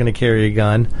they are going to carry a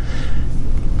gun,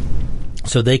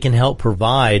 so they can help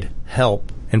provide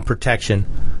help and protection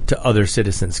to other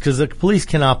citizens, because the police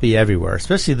cannot be everywhere,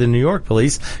 especially the New York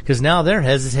police, because now they're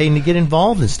hesitating to get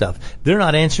involved in stuff. They're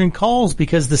not answering calls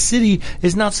because the city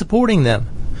is not supporting them.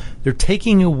 They're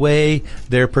taking away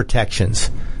their protections.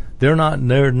 They're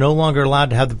no longer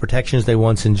allowed to have the protections they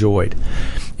once enjoyed.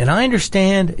 And I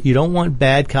understand you don't want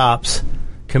bad cops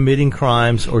committing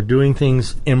crimes or doing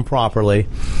things improperly,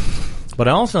 but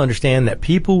I also understand that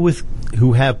people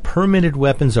who have permitted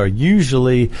weapons are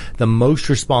usually the most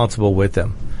responsible with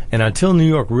them. And until New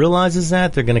York realizes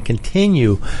that, they're going to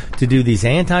continue to do these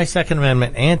anti-Second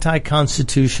Amendment,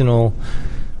 anti-constitutional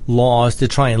laws to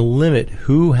try and limit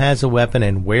who has a weapon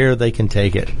and where they can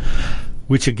take it.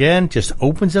 Which, again, just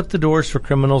opens up the doors for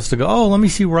criminals to go, oh, let me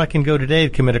see where I can go today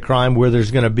to commit a crime where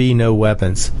there's going to be no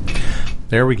weapons.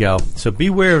 There we go. So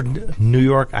beware of New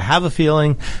York. I have a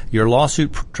feeling your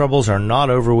lawsuit troubles are not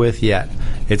over with yet.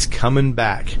 It's coming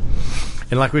back.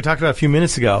 And like we talked about a few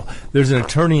minutes ago, there's an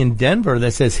attorney in Denver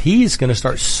that says he's going to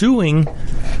start suing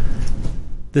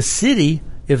the city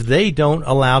if they don't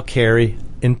allow carry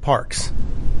in parks.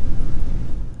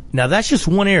 Now, that's just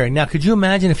one area. Now, could you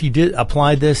imagine if you did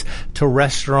apply this to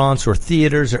restaurants or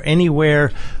theaters or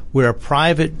anywhere where a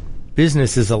private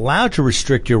business is allowed to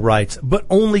restrict your rights, but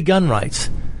only gun rights?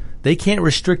 They can't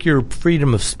restrict your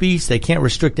freedom of speech. They can't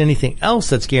restrict anything else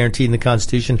that's guaranteed in the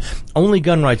Constitution. Only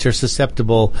gun rights are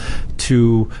susceptible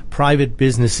to private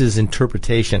businesses'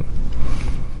 interpretation.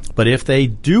 But if they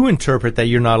do interpret that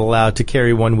you're not allowed to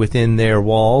carry one within their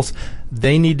walls,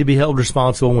 they need to be held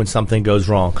responsible when something goes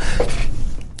wrong.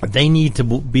 They need to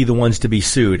be the ones to be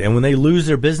sued. And when they lose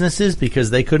their businesses because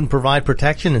they couldn't provide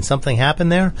protection and something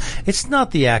happened there, it's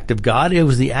not the act of God. It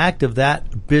was the act of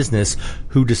that business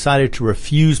who decided to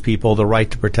refuse people the right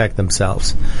to protect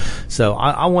themselves. So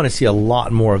I want to see a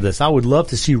lot more of this. I would love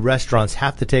to see restaurants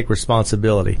have to take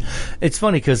responsibility. It's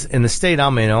funny because in the state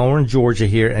I'm in, we're in Georgia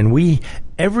here, and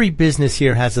every business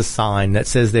here has a sign that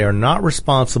says they are not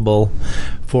responsible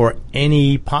for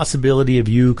any possibility of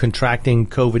you contracting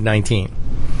COVID-19.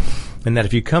 And that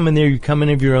if you come in there, you come in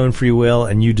of your own free will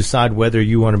and you decide whether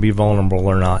you want to be vulnerable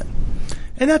or not.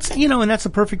 And that's a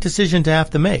perfect decision to have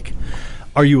to make.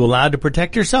 Are you allowed to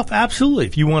protect yourself? Absolutely.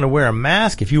 If you want to wear a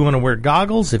mask, if you want to wear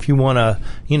goggles, if you want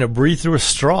to, breathe through a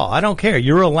straw, I don't care.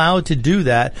 You're allowed to do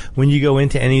that when you go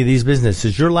into any of these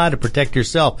businesses. You're allowed to protect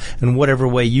yourself in whatever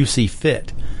way you see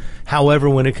fit. However,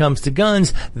 when it comes to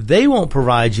guns, they won't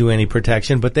provide you any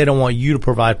protection, but they don't want you to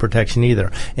provide protection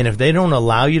either. And if they don't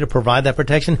allow you to provide that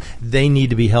protection, they need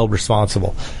to be held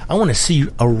responsible. I want to see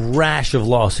a rash of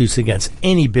lawsuits against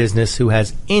any business who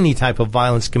has any type of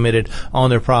violence committed on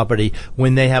their property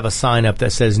when they have a sign up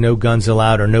that says no guns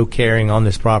allowed or no carrying on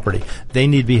this property. They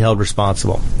need to be held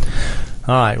responsible.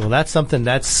 All right. Well, that's something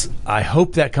I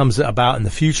hope that comes about in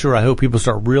the future. I hope people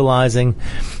start realizing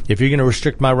if you're going to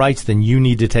restrict my rights, then you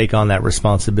need to take on that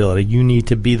responsibility. You need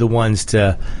to be the ones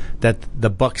that the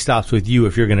buck stops with you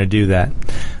if you're going to do that.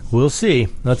 We'll see.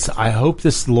 I hope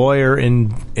this lawyer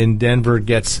in Denver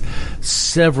gets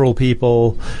several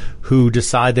people who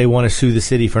decide they want to sue the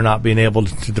city for not being able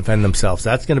to defend themselves.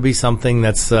 That's going to be something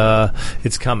that's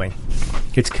it's coming.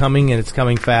 It's coming, and it's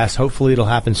coming fast. Hopefully it'll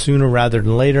happen sooner rather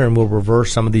than later, and we'll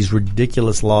reverse some of these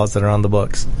ridiculous laws that are on the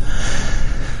books.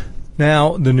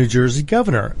 Now, the New Jersey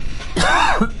governor,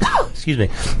 excuse me,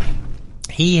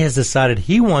 he has decided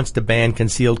he wants to ban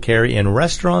concealed carry in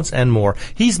restaurants and more.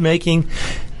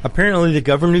 Apparently the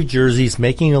governor of New Jersey is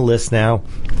making a list now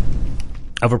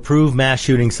of approved mass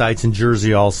shooting sites in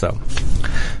Jersey also.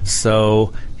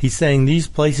 So he's saying these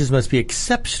places must be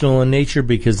exceptional in nature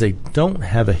because they don't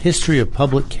have a history of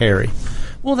public carry.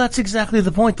 Well, that's exactly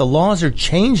the point. The laws are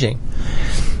changing.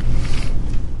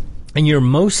 And you're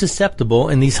most susceptible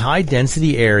in these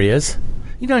high-density areas.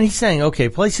 And he's saying, okay,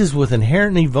 places with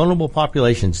inherently vulnerable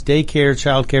populations, daycare,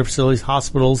 child care facilities,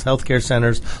 hospitals, healthcare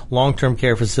centers, long-term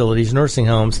care facilities, nursing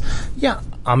homes. Yeah,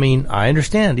 I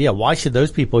understand. Yeah, why should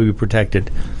those people be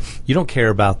protected? You don't care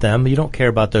about them. You don't care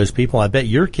about those people. I bet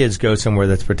your kids go somewhere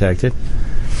that's protected.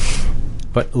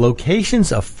 But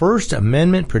locations of First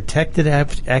Amendment protected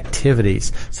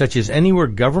activities, such as anywhere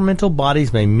governmental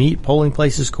bodies may meet, polling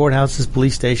places, courthouses,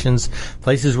 police stations,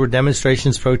 places where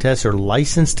demonstrations, protests, or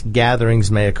licensed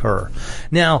gatherings may occur.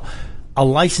 Now, a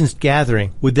licensed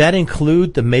gathering, would that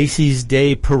include the Macy's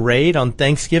Day Parade on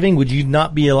Thanksgiving? Would you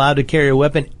not be allowed to carry a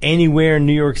weapon anywhere in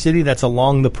New York City that's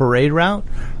along the parade route?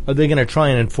 Are they going to try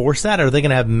and enforce that? Are they going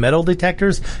to have metal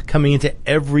detectors coming into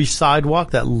every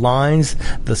sidewalk that lines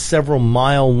the several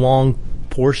mile long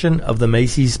portion of the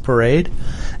Macy's parade?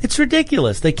 It's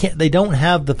ridiculous. They don't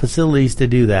have the facilities to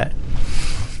do that.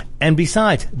 And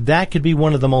besides, that could be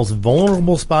one of the most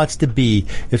vulnerable spots to be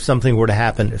if something were to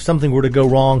happen. If something were to go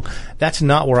wrong, that's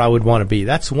not where I would want to be.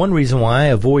 That's one reason why I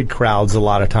avoid crowds a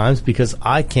lot of times, because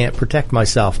I can't protect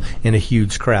myself in a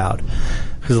huge crowd.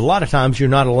 Because a lot of times you're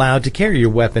not allowed to carry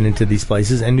your weapon into these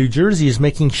places, and New Jersey is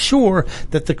making sure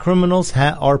that the criminals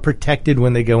are protected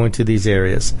when they go into these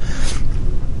areas.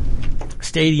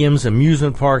 Stadiums,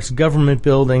 amusement parks, government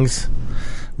buildings,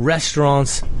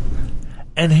 restaurants.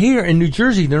 And here in New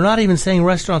Jersey, they're not even saying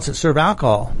restaurants that serve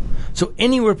alcohol. So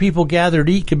anywhere people gather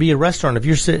to eat could be a restaurant. If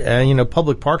you're,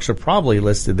 public parks are probably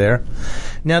listed there.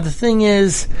 Now, the thing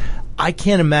is, I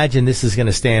can't imagine this is going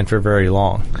to stand for very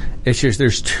long. It's just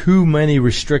there's too many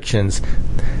restrictions.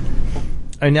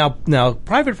 And now,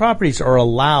 private properties are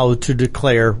allowed to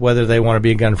declare whether they want to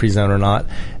be a gun-free zone or not.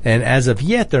 And as of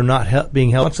yet, they're not being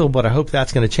held responsible, but I hope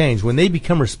that's going to change. When they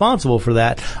become responsible for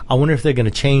that, I wonder if they're going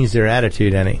to change their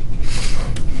attitude any.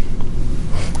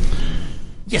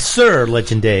 Yes, sir,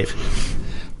 Legend Dave.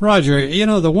 Roger,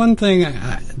 the one thing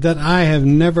that I have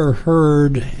never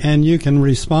heard, and you can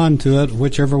respond to it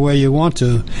whichever way you want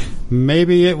to,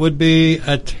 maybe it would be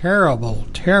a terrible,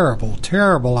 terrible,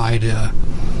 terrible idea.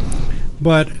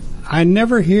 But I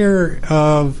never hear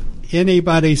of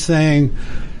anybody saying,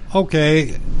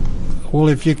 okay, well,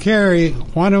 if you carry,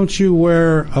 why don't you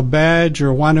wear a badge,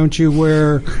 or why don't you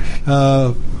wear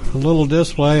a little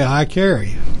display, I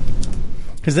carry?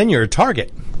 Because then you're a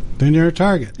target. Then you're a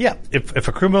target. Yeah. If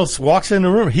a criminal walks in the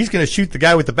room, he's going to shoot the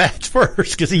guy with the badge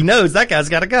first because he knows that guy's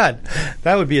got a gun.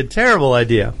 That would be a terrible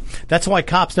idea. That's why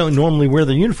cops don't normally wear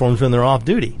their uniforms when they're off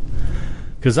duty.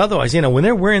 Because otherwise, when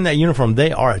they're wearing that uniform,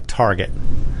 they are a target.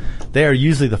 They are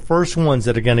usually the first ones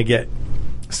that are going to get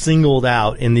singled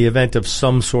out in the event of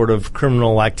some sort of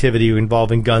criminal activity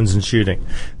involving guns and shooting.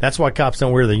 That's why cops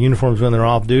don't wear their uniforms when they're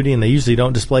off duty, and they usually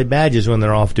don't display badges when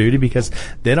they're off duty because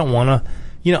they don't want to.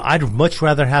 I'd much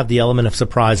rather have the element of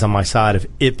surprise on my side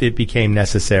if it became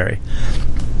necessary.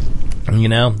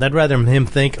 I'd rather him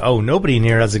think, oh, nobody in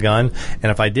here has a gun,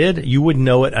 and if I did, you wouldn't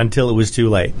know it until it was too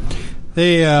late.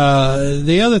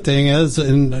 The other thing is,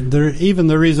 and even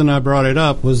the reason I brought it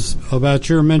up was about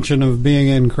your mention of being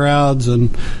in crowds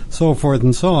and so forth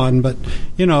and so on. But,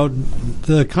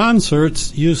 the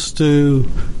concerts used to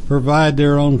provide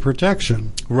their own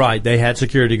protection. Right. They had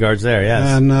security guards there, yes.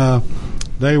 And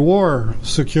they wore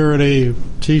security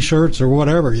T-shirts or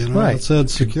whatever, right. It said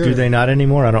security. Do they not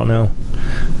anymore? I don't know.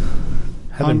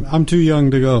 I'm too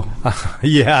young to go.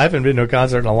 Yeah, I haven't been to a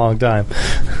concert in a long time.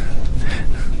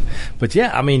 But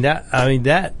yeah,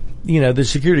 the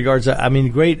security guards,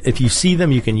 great. If you see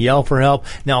them, you can yell for help.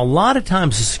 Now, a lot of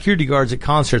times the security guards at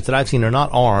concerts that I've seen are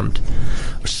not armed.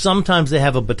 Or sometimes they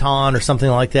have a baton or something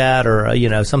like that,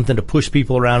 or, something to push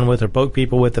people around with or poke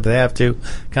people with if they have to,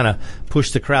 kind of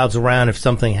push the crowds around if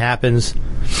something happens.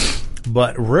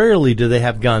 But rarely do they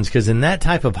have guns, because in that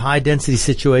type of high-density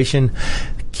situation,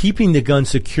 keeping the gun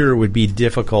secure would be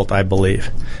difficult, I believe.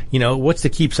 What's to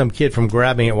keep some kid from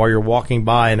grabbing it while you're walking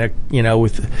by and,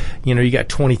 you got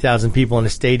 20,000 people in a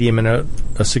stadium and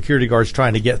a security guard's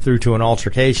trying to get through to an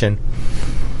altercation.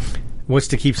 What's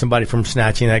to keep somebody from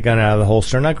snatching that gun out of the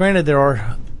holster? Now, granted, there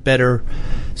are better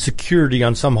security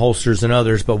on some holsters than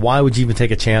others, but why would you even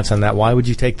take a chance on that? Why would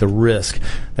you take the risk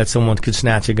that someone could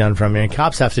snatch a gun from you? And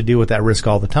cops have to deal with that risk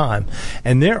all the time.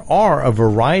 And there are a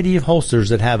variety of holsters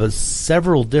that have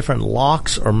several different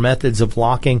locks or methods of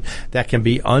locking that can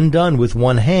be undone with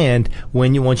one hand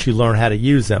once you learn how to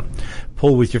use them.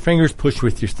 Pull with your fingers, push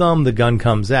with your thumb, the gun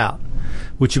comes out,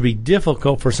 which would be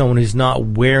difficult for someone who's not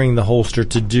wearing the holster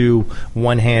to do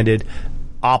one-handed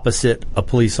opposite a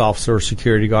police officer or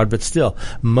security guard. But still,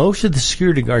 most of the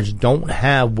security guards don't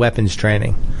have weapons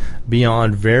training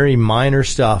beyond very minor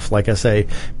stuff, like I say,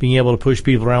 being able to push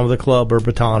people around with a club or a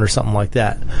baton or something like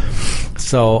that.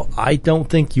 So I don't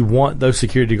think you want those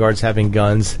security guards having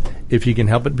guns if you can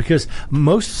help it, because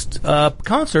most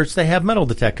concerts, they have metal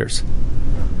detectors.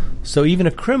 So even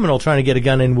a criminal trying to get a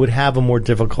gun in would have a more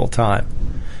difficult time.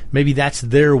 Maybe that's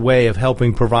their way of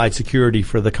helping provide security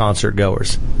for the concert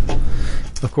goers.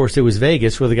 Of course, it was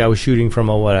Vegas where the guy was shooting from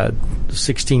a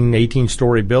 16,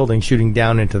 18-story building, shooting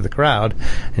down into the crowd,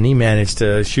 and he managed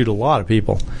to shoot a lot of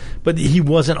people. But he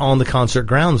wasn't on the concert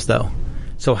grounds, though.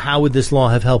 So how would this law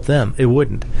have helped them? It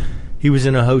wouldn't. He was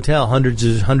in a hotel hundreds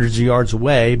of yards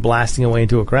away, blasting away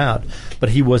into a crowd. But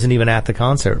he wasn't even at the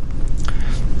concert.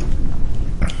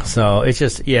 So it's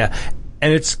just, yeah.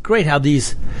 And it's great how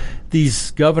these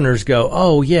governors go,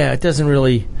 oh, yeah, it doesn't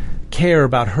really care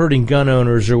about hurting gun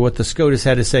owners or what the SCOTUS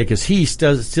had to say, because he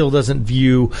still doesn't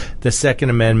view the Second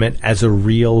Amendment as a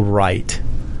real right.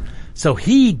 So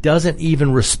he doesn't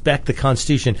even respect the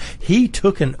Constitution. He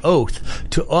took an oath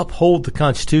to uphold the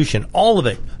Constitution, all of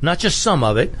it, not just some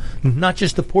of it, not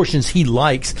just the portions he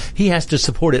likes. He has to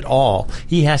support it all.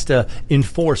 He has to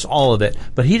enforce all of it.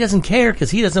 But he doesn't care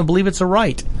because he doesn't believe it's a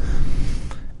right.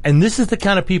 And this is the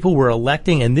kind of people we're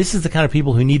electing, and this is the kind of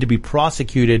people who need to be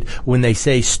prosecuted when they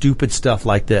say stupid stuff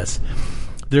like this.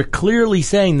 They're clearly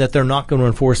saying that they're not going to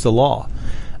enforce the law.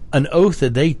 An oath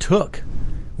that they took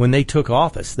when they took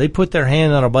office. They put their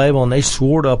hand on a Bible and they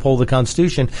swore to uphold the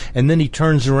Constitution, and then he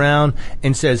turns around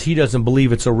and says he doesn't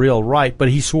believe it's a real right, but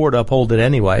he swore to uphold it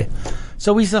anyway.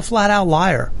 So he's a flat-out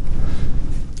liar.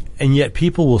 And yet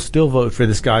people will still vote for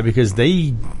this guy because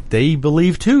they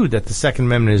believe, too, that the Second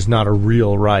Amendment is not a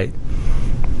real right.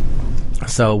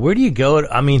 So where do you go?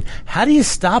 I mean, how do you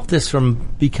stop this from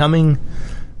becoming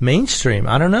mainstream?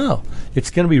 I don't know. It's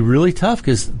going to be really tough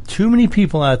because too many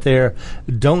people out there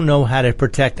don't know how to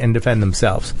protect and defend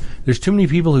themselves. There's too many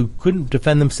people who couldn't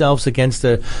defend themselves against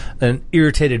an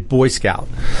irritated Boy Scout,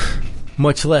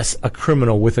 much less a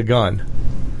criminal with a gun.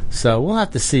 So we'll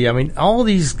have to see. I mean, all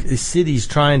these cities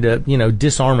trying to,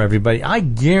 disarm everybody. I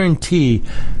guarantee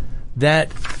that,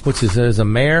 is a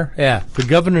mayor? Yeah, the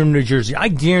governor of New Jersey. I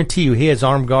guarantee you he has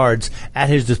armed guards at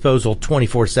his disposal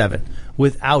 24/7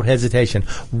 without hesitation.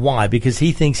 Why? Because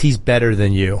he thinks he's better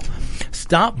than you.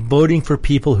 Stop voting for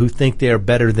people who think they are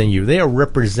better than you. They are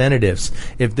representatives.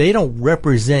 If they don't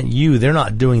represent you, they're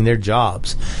not doing their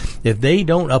jobs. If they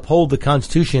don't uphold the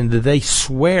Constitution that they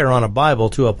swear on a Bible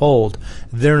to uphold,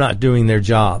 they're not doing their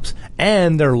jobs.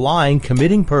 And they're lying,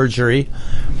 committing perjury.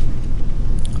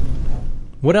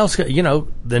 What else?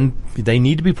 Then they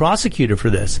need to be prosecuted for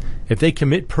this. If they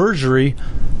commit perjury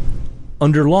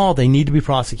under law, they need to be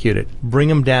prosecuted. Bring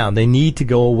them down. They need to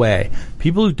go away.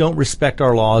 People who don't respect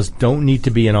our laws don't need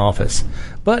to be in office.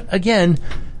 But again,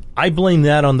 I blame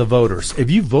that on the voters.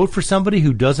 If you vote for somebody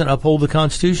who doesn't uphold the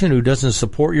Constitution, who doesn't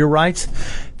support your rights,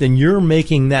 then you're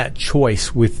making that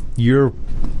choice with your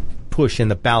push in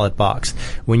the ballot box.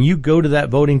 When you go to that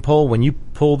voting poll, when you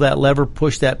pull that lever,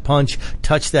 push that punch,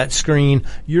 touch that screen,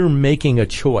 you're making a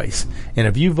choice. And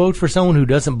if you vote for someone who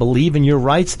doesn't believe in your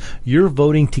rights, you're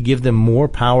voting to give them more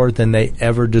power than they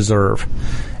ever deserve.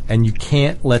 And you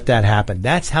can't let that happen.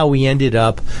 That's how we ended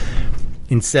up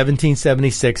in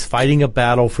 1776 fighting a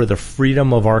battle for the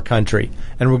freedom of our country.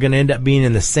 And we're going to end up being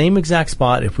in the same exact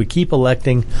spot if we keep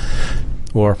electing,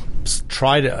 or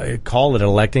try to call it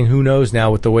electing. Who knows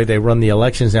now with the way they run the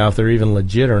elections now if they're even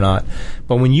legit or not.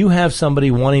 But when you have somebody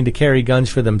wanting to carry guns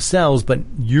for themselves, but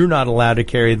you're not allowed to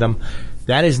carry them,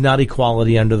 that is not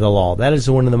equality under the law. That is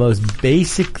one of the most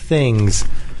basic things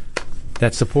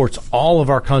that supports all of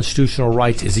our constitutional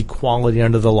rights, is equality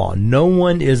under the law. No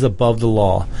one is above the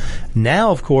law.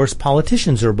 Now, of course,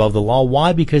 politicians are above the law.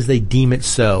 Why? Because they deem it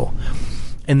so.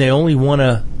 And they only want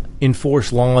to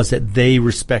enforce laws that they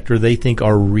respect or they think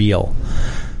are real.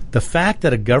 The fact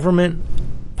that a government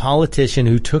politician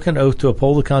who took an oath to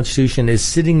uphold the Constitution is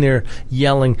sitting there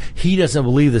yelling he doesn't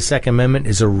believe the Second Amendment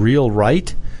is a real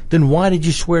right, then why did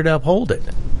you swear to uphold it?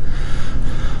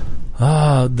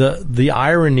 The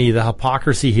irony, the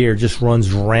hypocrisy here just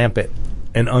runs rampant.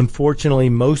 And unfortunately,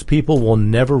 most people will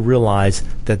never realize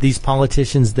that these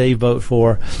politicians they vote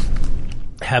for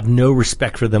have no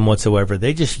respect for them whatsoever.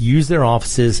 They just use their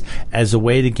offices as a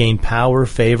way to gain power,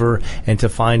 favor, and to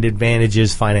find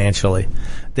advantages financially.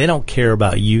 They don't care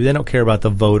about you. They don't care about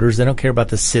the voters. They don't care about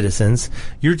the citizens.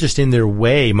 You're just in their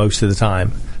way most of the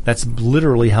time. That's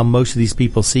literally how most of these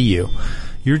people see you.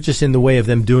 You're just in the way of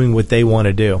them doing what they want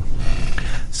to do.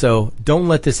 So don't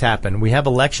let this happen. We have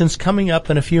elections coming up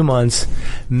in a few months.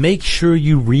 Make sure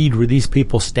you read where these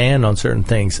people stand on certain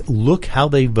things. Look how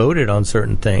they voted on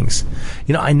certain things.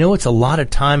 I know it's a lot of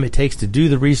time it takes to do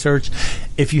the research.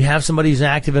 If you have somebody who's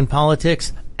active in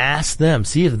politics, ask them.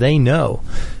 See if they know.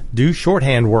 Do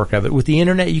shorthand work of it. With the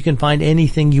internet, you can find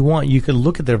anything you want. You can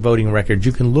look at their voting records.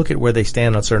 You can look at where they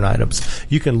stand on certain items.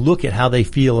 You can look at how they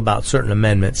feel about certain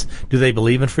amendments. Do they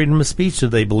believe in freedom of speech? Do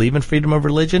they believe in freedom of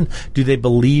religion? Do they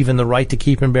believe in the right to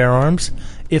keep and bear arms?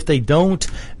 If they don't,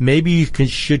 maybe you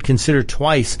should consider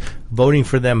twice voting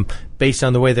for them based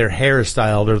on the way their hair is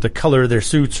styled or the color of their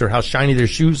suits or how shiny their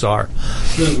shoes are.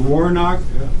 Does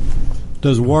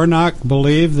Warnock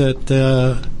believe that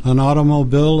an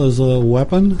automobile is a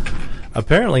weapon?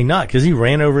 Apparently not, because he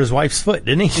ran over his wife's foot,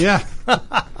 didn't he? Yeah.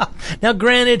 Now,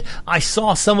 granted, I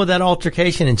saw some of that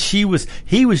altercation, and he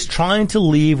was trying to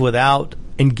leave without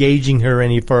engaging her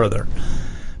any further.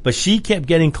 But she kept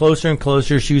getting closer and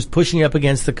closer. She was pushing up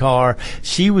against the car.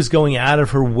 She was going out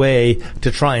of her way to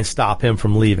try and stop him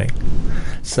from leaving.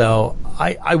 So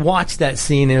I watched that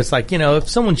scene, and it's like, if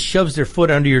someone shoves their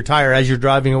foot under your tire as you're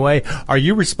driving away, are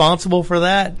you responsible for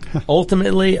that?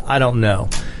 Ultimately, I don't know.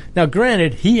 Now,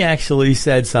 granted, he actually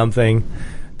said something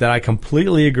that I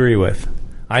completely agree with.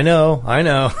 I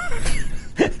know.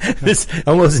 This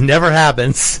almost never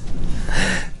happens.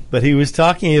 But he was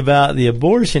talking about the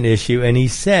abortion issue, and he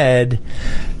said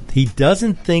he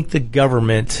doesn't think the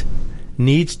government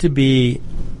needs to be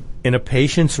in a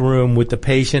patient's room with the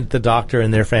patient, the doctor,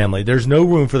 and their family. There's no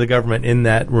room for the government in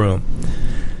that room.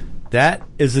 That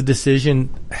is a decision.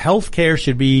 Healthcare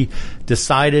should be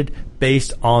decided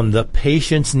based on the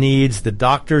patient's needs, the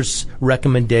doctor's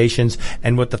recommendations,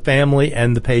 and what the family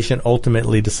and the patient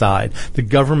ultimately decide. The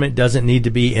government doesn't need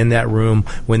to be in that room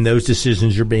when those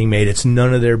decisions are being made. It's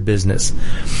none of their business.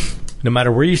 No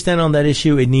matter where you stand on that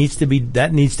issue,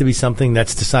 that needs to be something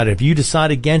that's decided. If you decide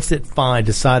against it, fine,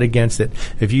 decide against it.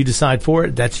 If you decide for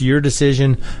it, that's your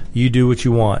decision. You do what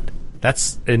you want.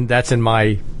 That's in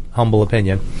my humble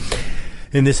opinion.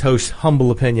 In this host's humble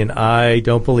opinion, I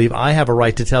don't believe I have a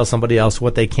right to tell somebody else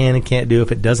what they can and can't do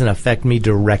if it doesn't affect me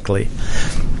directly.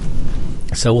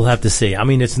 So we'll have to see. I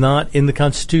mean, it's not in the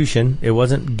Constitution. It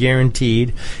wasn't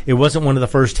guaranteed. It wasn't one of the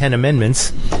first 10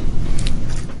 amendments.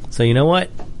 So you know what?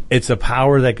 It's a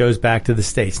power that goes back to the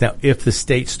states. Now, if the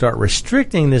states start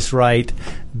restricting this right,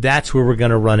 that's where we're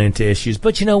going to run into issues.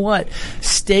 But you know what?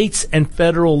 States and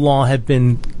federal law have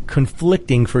been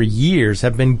conflicting for years,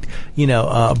 have been,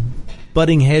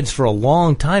 butting heads for a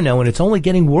long time now, and it's only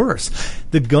getting worse.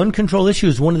 The gun control issue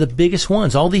is one of the biggest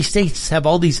ones. All these states have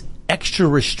all these extra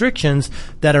restrictions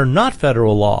that are not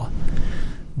federal law.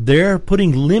 They're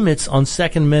putting limits on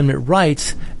Second Amendment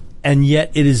rights, and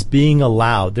yet it is being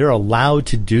allowed. They're allowed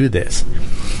to do this.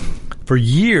 For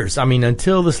years,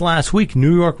 until this last week,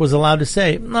 New York was allowed to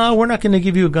say, no, we're not going to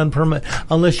give you a gun permit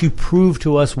unless you prove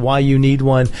to us why you need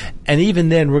one. And even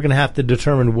then, we're going to have to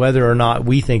determine whether or not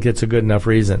we think it's a good enough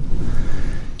reason.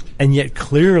 And yet,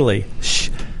 clearly,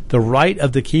 the right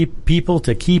of the people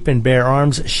to keep and bear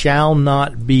arms shall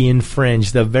not be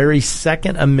infringed. The very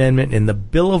Second Amendment in the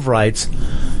Bill of Rights,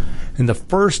 in the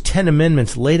first 10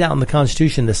 amendments laid out in the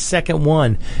Constitution, the second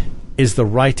one is the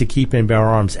right to keep and bear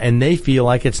arms, and they feel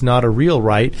like it's not a real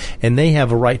right, and they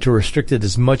have a right to restrict it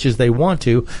as much as they want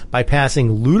to by passing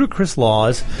ludicrous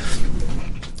laws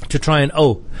to try and,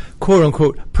 quote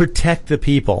unquote, protect the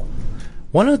people.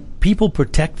 Why don't people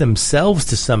protect themselves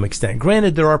to some extent?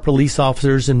 Granted, there are police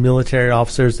officers and military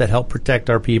officers that help protect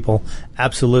our people,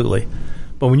 absolutely.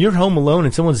 But when you're home alone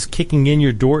and someone's kicking in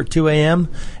your door at 2 a.m.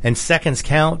 and seconds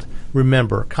count,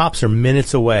 remember, cops are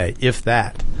minutes away, if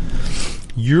that.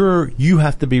 You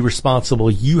have to be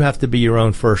responsible. You have to be your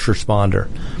own first responder.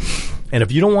 And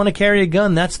if you don't want to carry a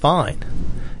gun, that's fine.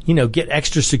 Get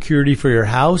extra security for your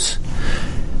house.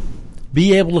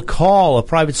 Be able to call a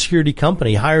private security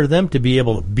company. Hire them to be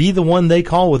able to be the one they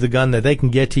call with a gun that they can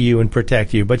get to you and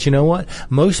protect you. But you know what?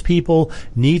 Most people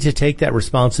need to take that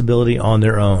responsibility on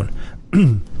their own.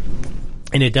 And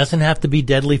it doesn't have to be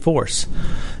deadly force.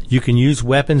 You can use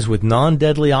weapons with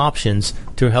non-deadly options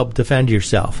to help defend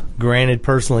yourself. Granted,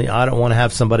 personally, I don't want to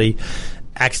have somebody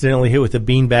accidentally hit with a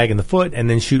beanbag in the foot and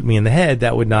then shoot me in the head.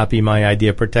 That would not be my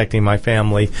idea of protecting my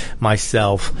family,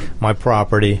 myself, my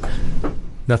property.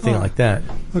 Nothing like that.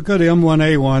 A good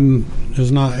M1A1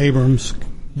 is not Abrams.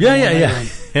 Yeah.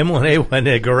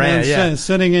 M1A1, Garand, yeah.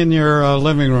 Sitting in your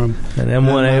living room. An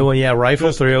M1A1,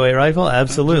 rifle, 308 rifle,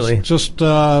 absolutely. Just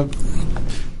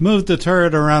move the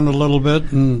turret around a little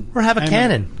bit. Or have a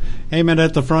cannon. Aim it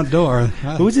at the front door.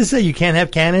 Who was it say you can't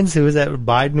have cannons? Who was that?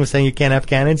 Biden was saying you can't have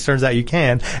cannons. Turns out you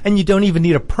can. And you don't even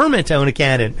need a permit to own a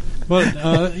cannon. Well,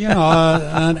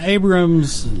 an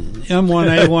Abrams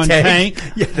M1A1 tank.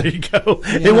 Yeah, there you go.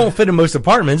 Yeah. It won't fit in most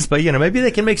apartments, but, maybe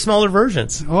they can make smaller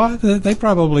versions. Well, they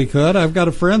probably could. I've got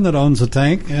a friend that owns a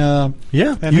tank. And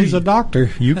he's a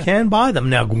doctor. You can buy them.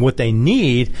 Now, what they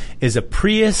need is a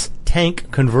Prius tank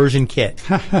conversion kit.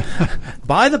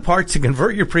 Buy the parts to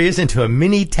convert your Prius into a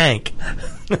mini tank.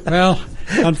 Well,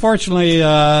 unfortunately, it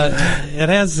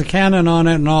has the cannon on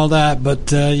it and all that,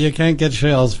 but you can't get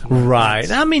shells. Right.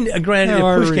 Granted, there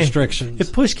are restrictions.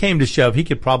 If push came to shove, he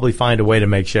could probably find a way to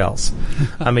make shells.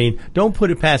 Don't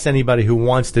put it past anybody who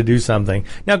wants to do something.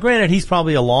 Now, granted, he's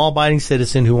probably a law-abiding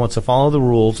citizen who wants to follow the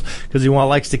rules because he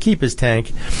likes to keep his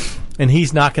tank, and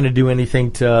he's not going to do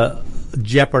anything to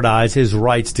jeopardize his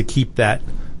rights to keep that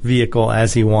vehicle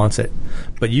as he wants it.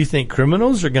 But you think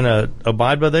criminals are going to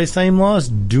abide by those same laws?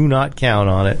 Do not count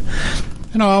on it.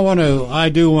 I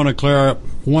do want to clear up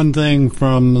one thing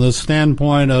from the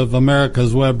standpoint of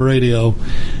America's Web Radio.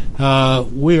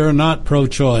 we are not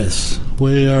pro-choice.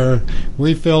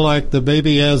 We feel like the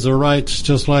baby has the rights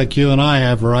just like you and I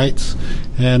have rights,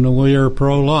 and we are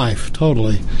pro-life,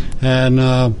 totally. And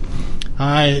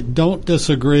I don't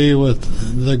disagree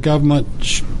with the government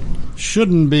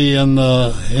shouldn't be in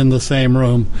the same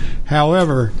room.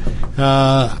 However,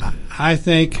 I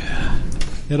think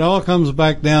it all comes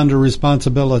back down to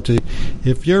responsibility.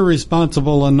 If you're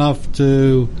responsible enough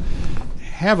to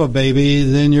have a baby,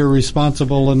 then you're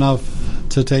responsible enough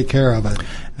to take care of it.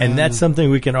 And that's something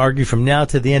we can argue from now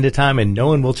to the end of time, and no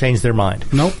one will change their mind.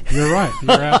 Nope, you're right.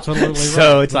 You're absolutely right.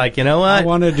 So it's like, you know what? I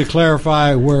wanted to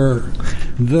clarify where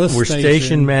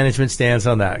station management stands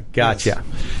on that. Gotcha.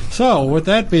 Yes. So with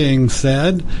that being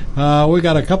said, we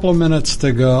got a couple of minutes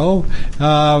to go.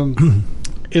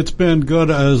 It's been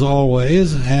good as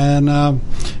always, and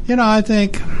I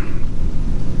think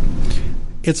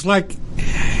it's like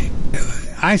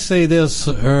I say this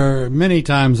many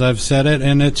times. I've said it,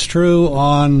 and it's true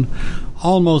on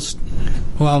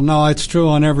it's true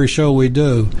on every show we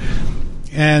do.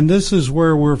 And this is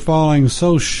where we're falling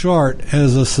so short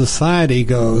as a society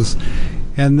goes,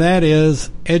 and that is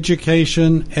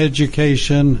education,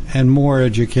 and more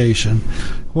education.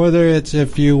 Whether it's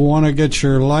if you want to get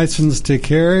your license to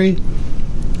carry,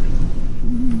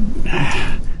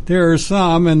 there are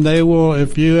some, and they will,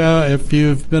 if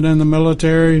you've been in the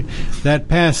military, that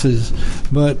passes.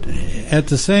 But at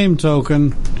the same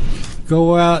token,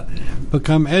 go out,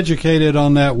 become educated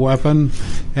on that weapon,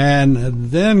 and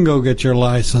then go get your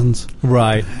license.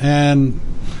 Right. And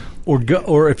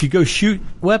or if you go shoot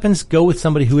weapons, go with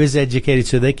somebody who is educated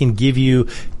so they can get you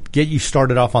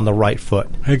started off on the right foot.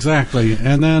 Exactly.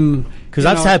 And then, because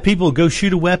I've had people go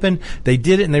shoot a weapon, they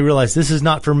did it and they realized this is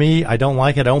not for me, I don't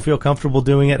like it, I don't feel comfortable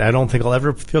doing it, I don't think I'll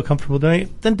ever feel comfortable doing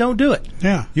it, then don't do it.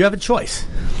 Yeah. You have a choice.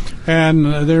 And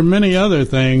there are many other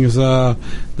things. The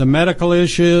medical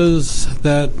issues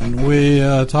that we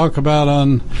talk about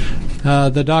on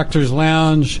the Doctor's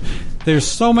Lounge. There's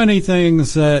so many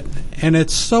things and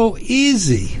it's so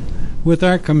easy with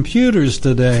our computers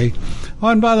today. Oh,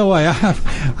 and by the way,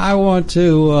 I want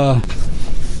to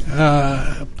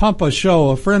pump a show.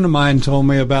 A friend of mine told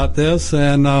me about this,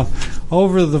 and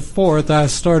over the 4th, I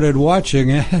started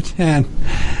watching it and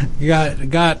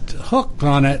got hooked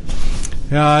on it.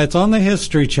 It's on the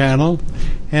History Channel,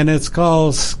 and it's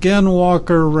called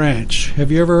Skinwalker Ranch.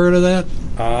 Have you ever heard of that?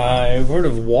 I've heard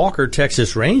of Walker,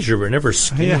 Texas Ranger, but never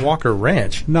Skinwalker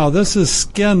Ranch. No, this is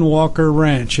Skinwalker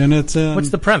Ranch, and it's in... What's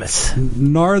the premise?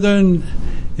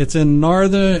 It's in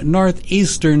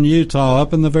northeastern Utah,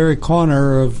 up in the very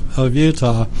corner of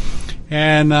Utah.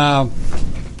 And the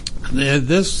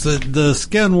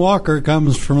Skinwalker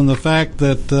comes from the fact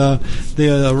that the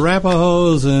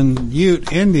Arapahoes and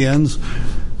Ute Indians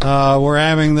were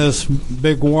having this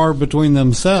big war between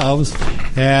themselves,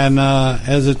 and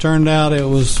as it turned out, it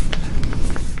was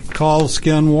called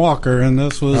Skinwalker, and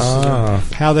this was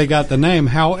how they got the name.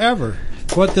 However,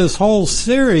 what this whole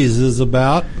series is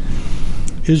about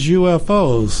is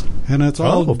UFOs, and it's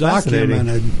all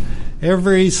documented.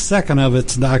 Every second of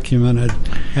it's documented,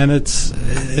 and it's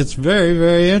very,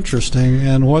 very interesting.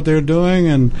 And what they're doing,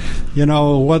 and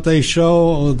what they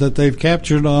show that they've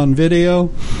captured on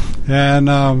video,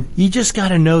 and you just got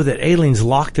to know that aliens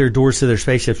lock their doors to their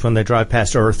spaceships when they drive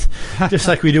past Earth, just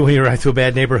like we do when you ride through a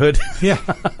bad neighborhood. Yeah,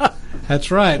 that's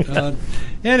right.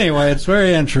 Anyway, it's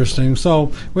very interesting.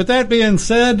 So, with that being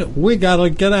said, we got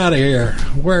to get out of here.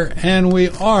 We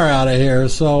are out of here.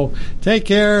 So, take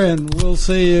care, and we'll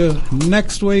see you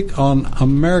next week on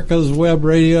America's Web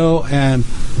Radio and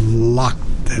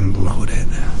Locked and Loaded.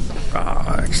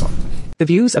 Excellent. The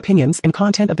views, opinions, and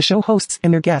content of the show hosts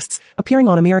and their guests appearing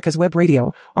on America's Web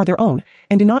Radio are their own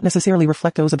and do not necessarily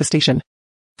reflect those of the station.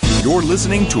 You're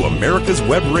listening to America's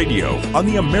Web Radio on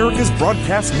the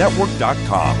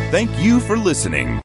AmericasBroadcastNetwork.com. Thank you for listening.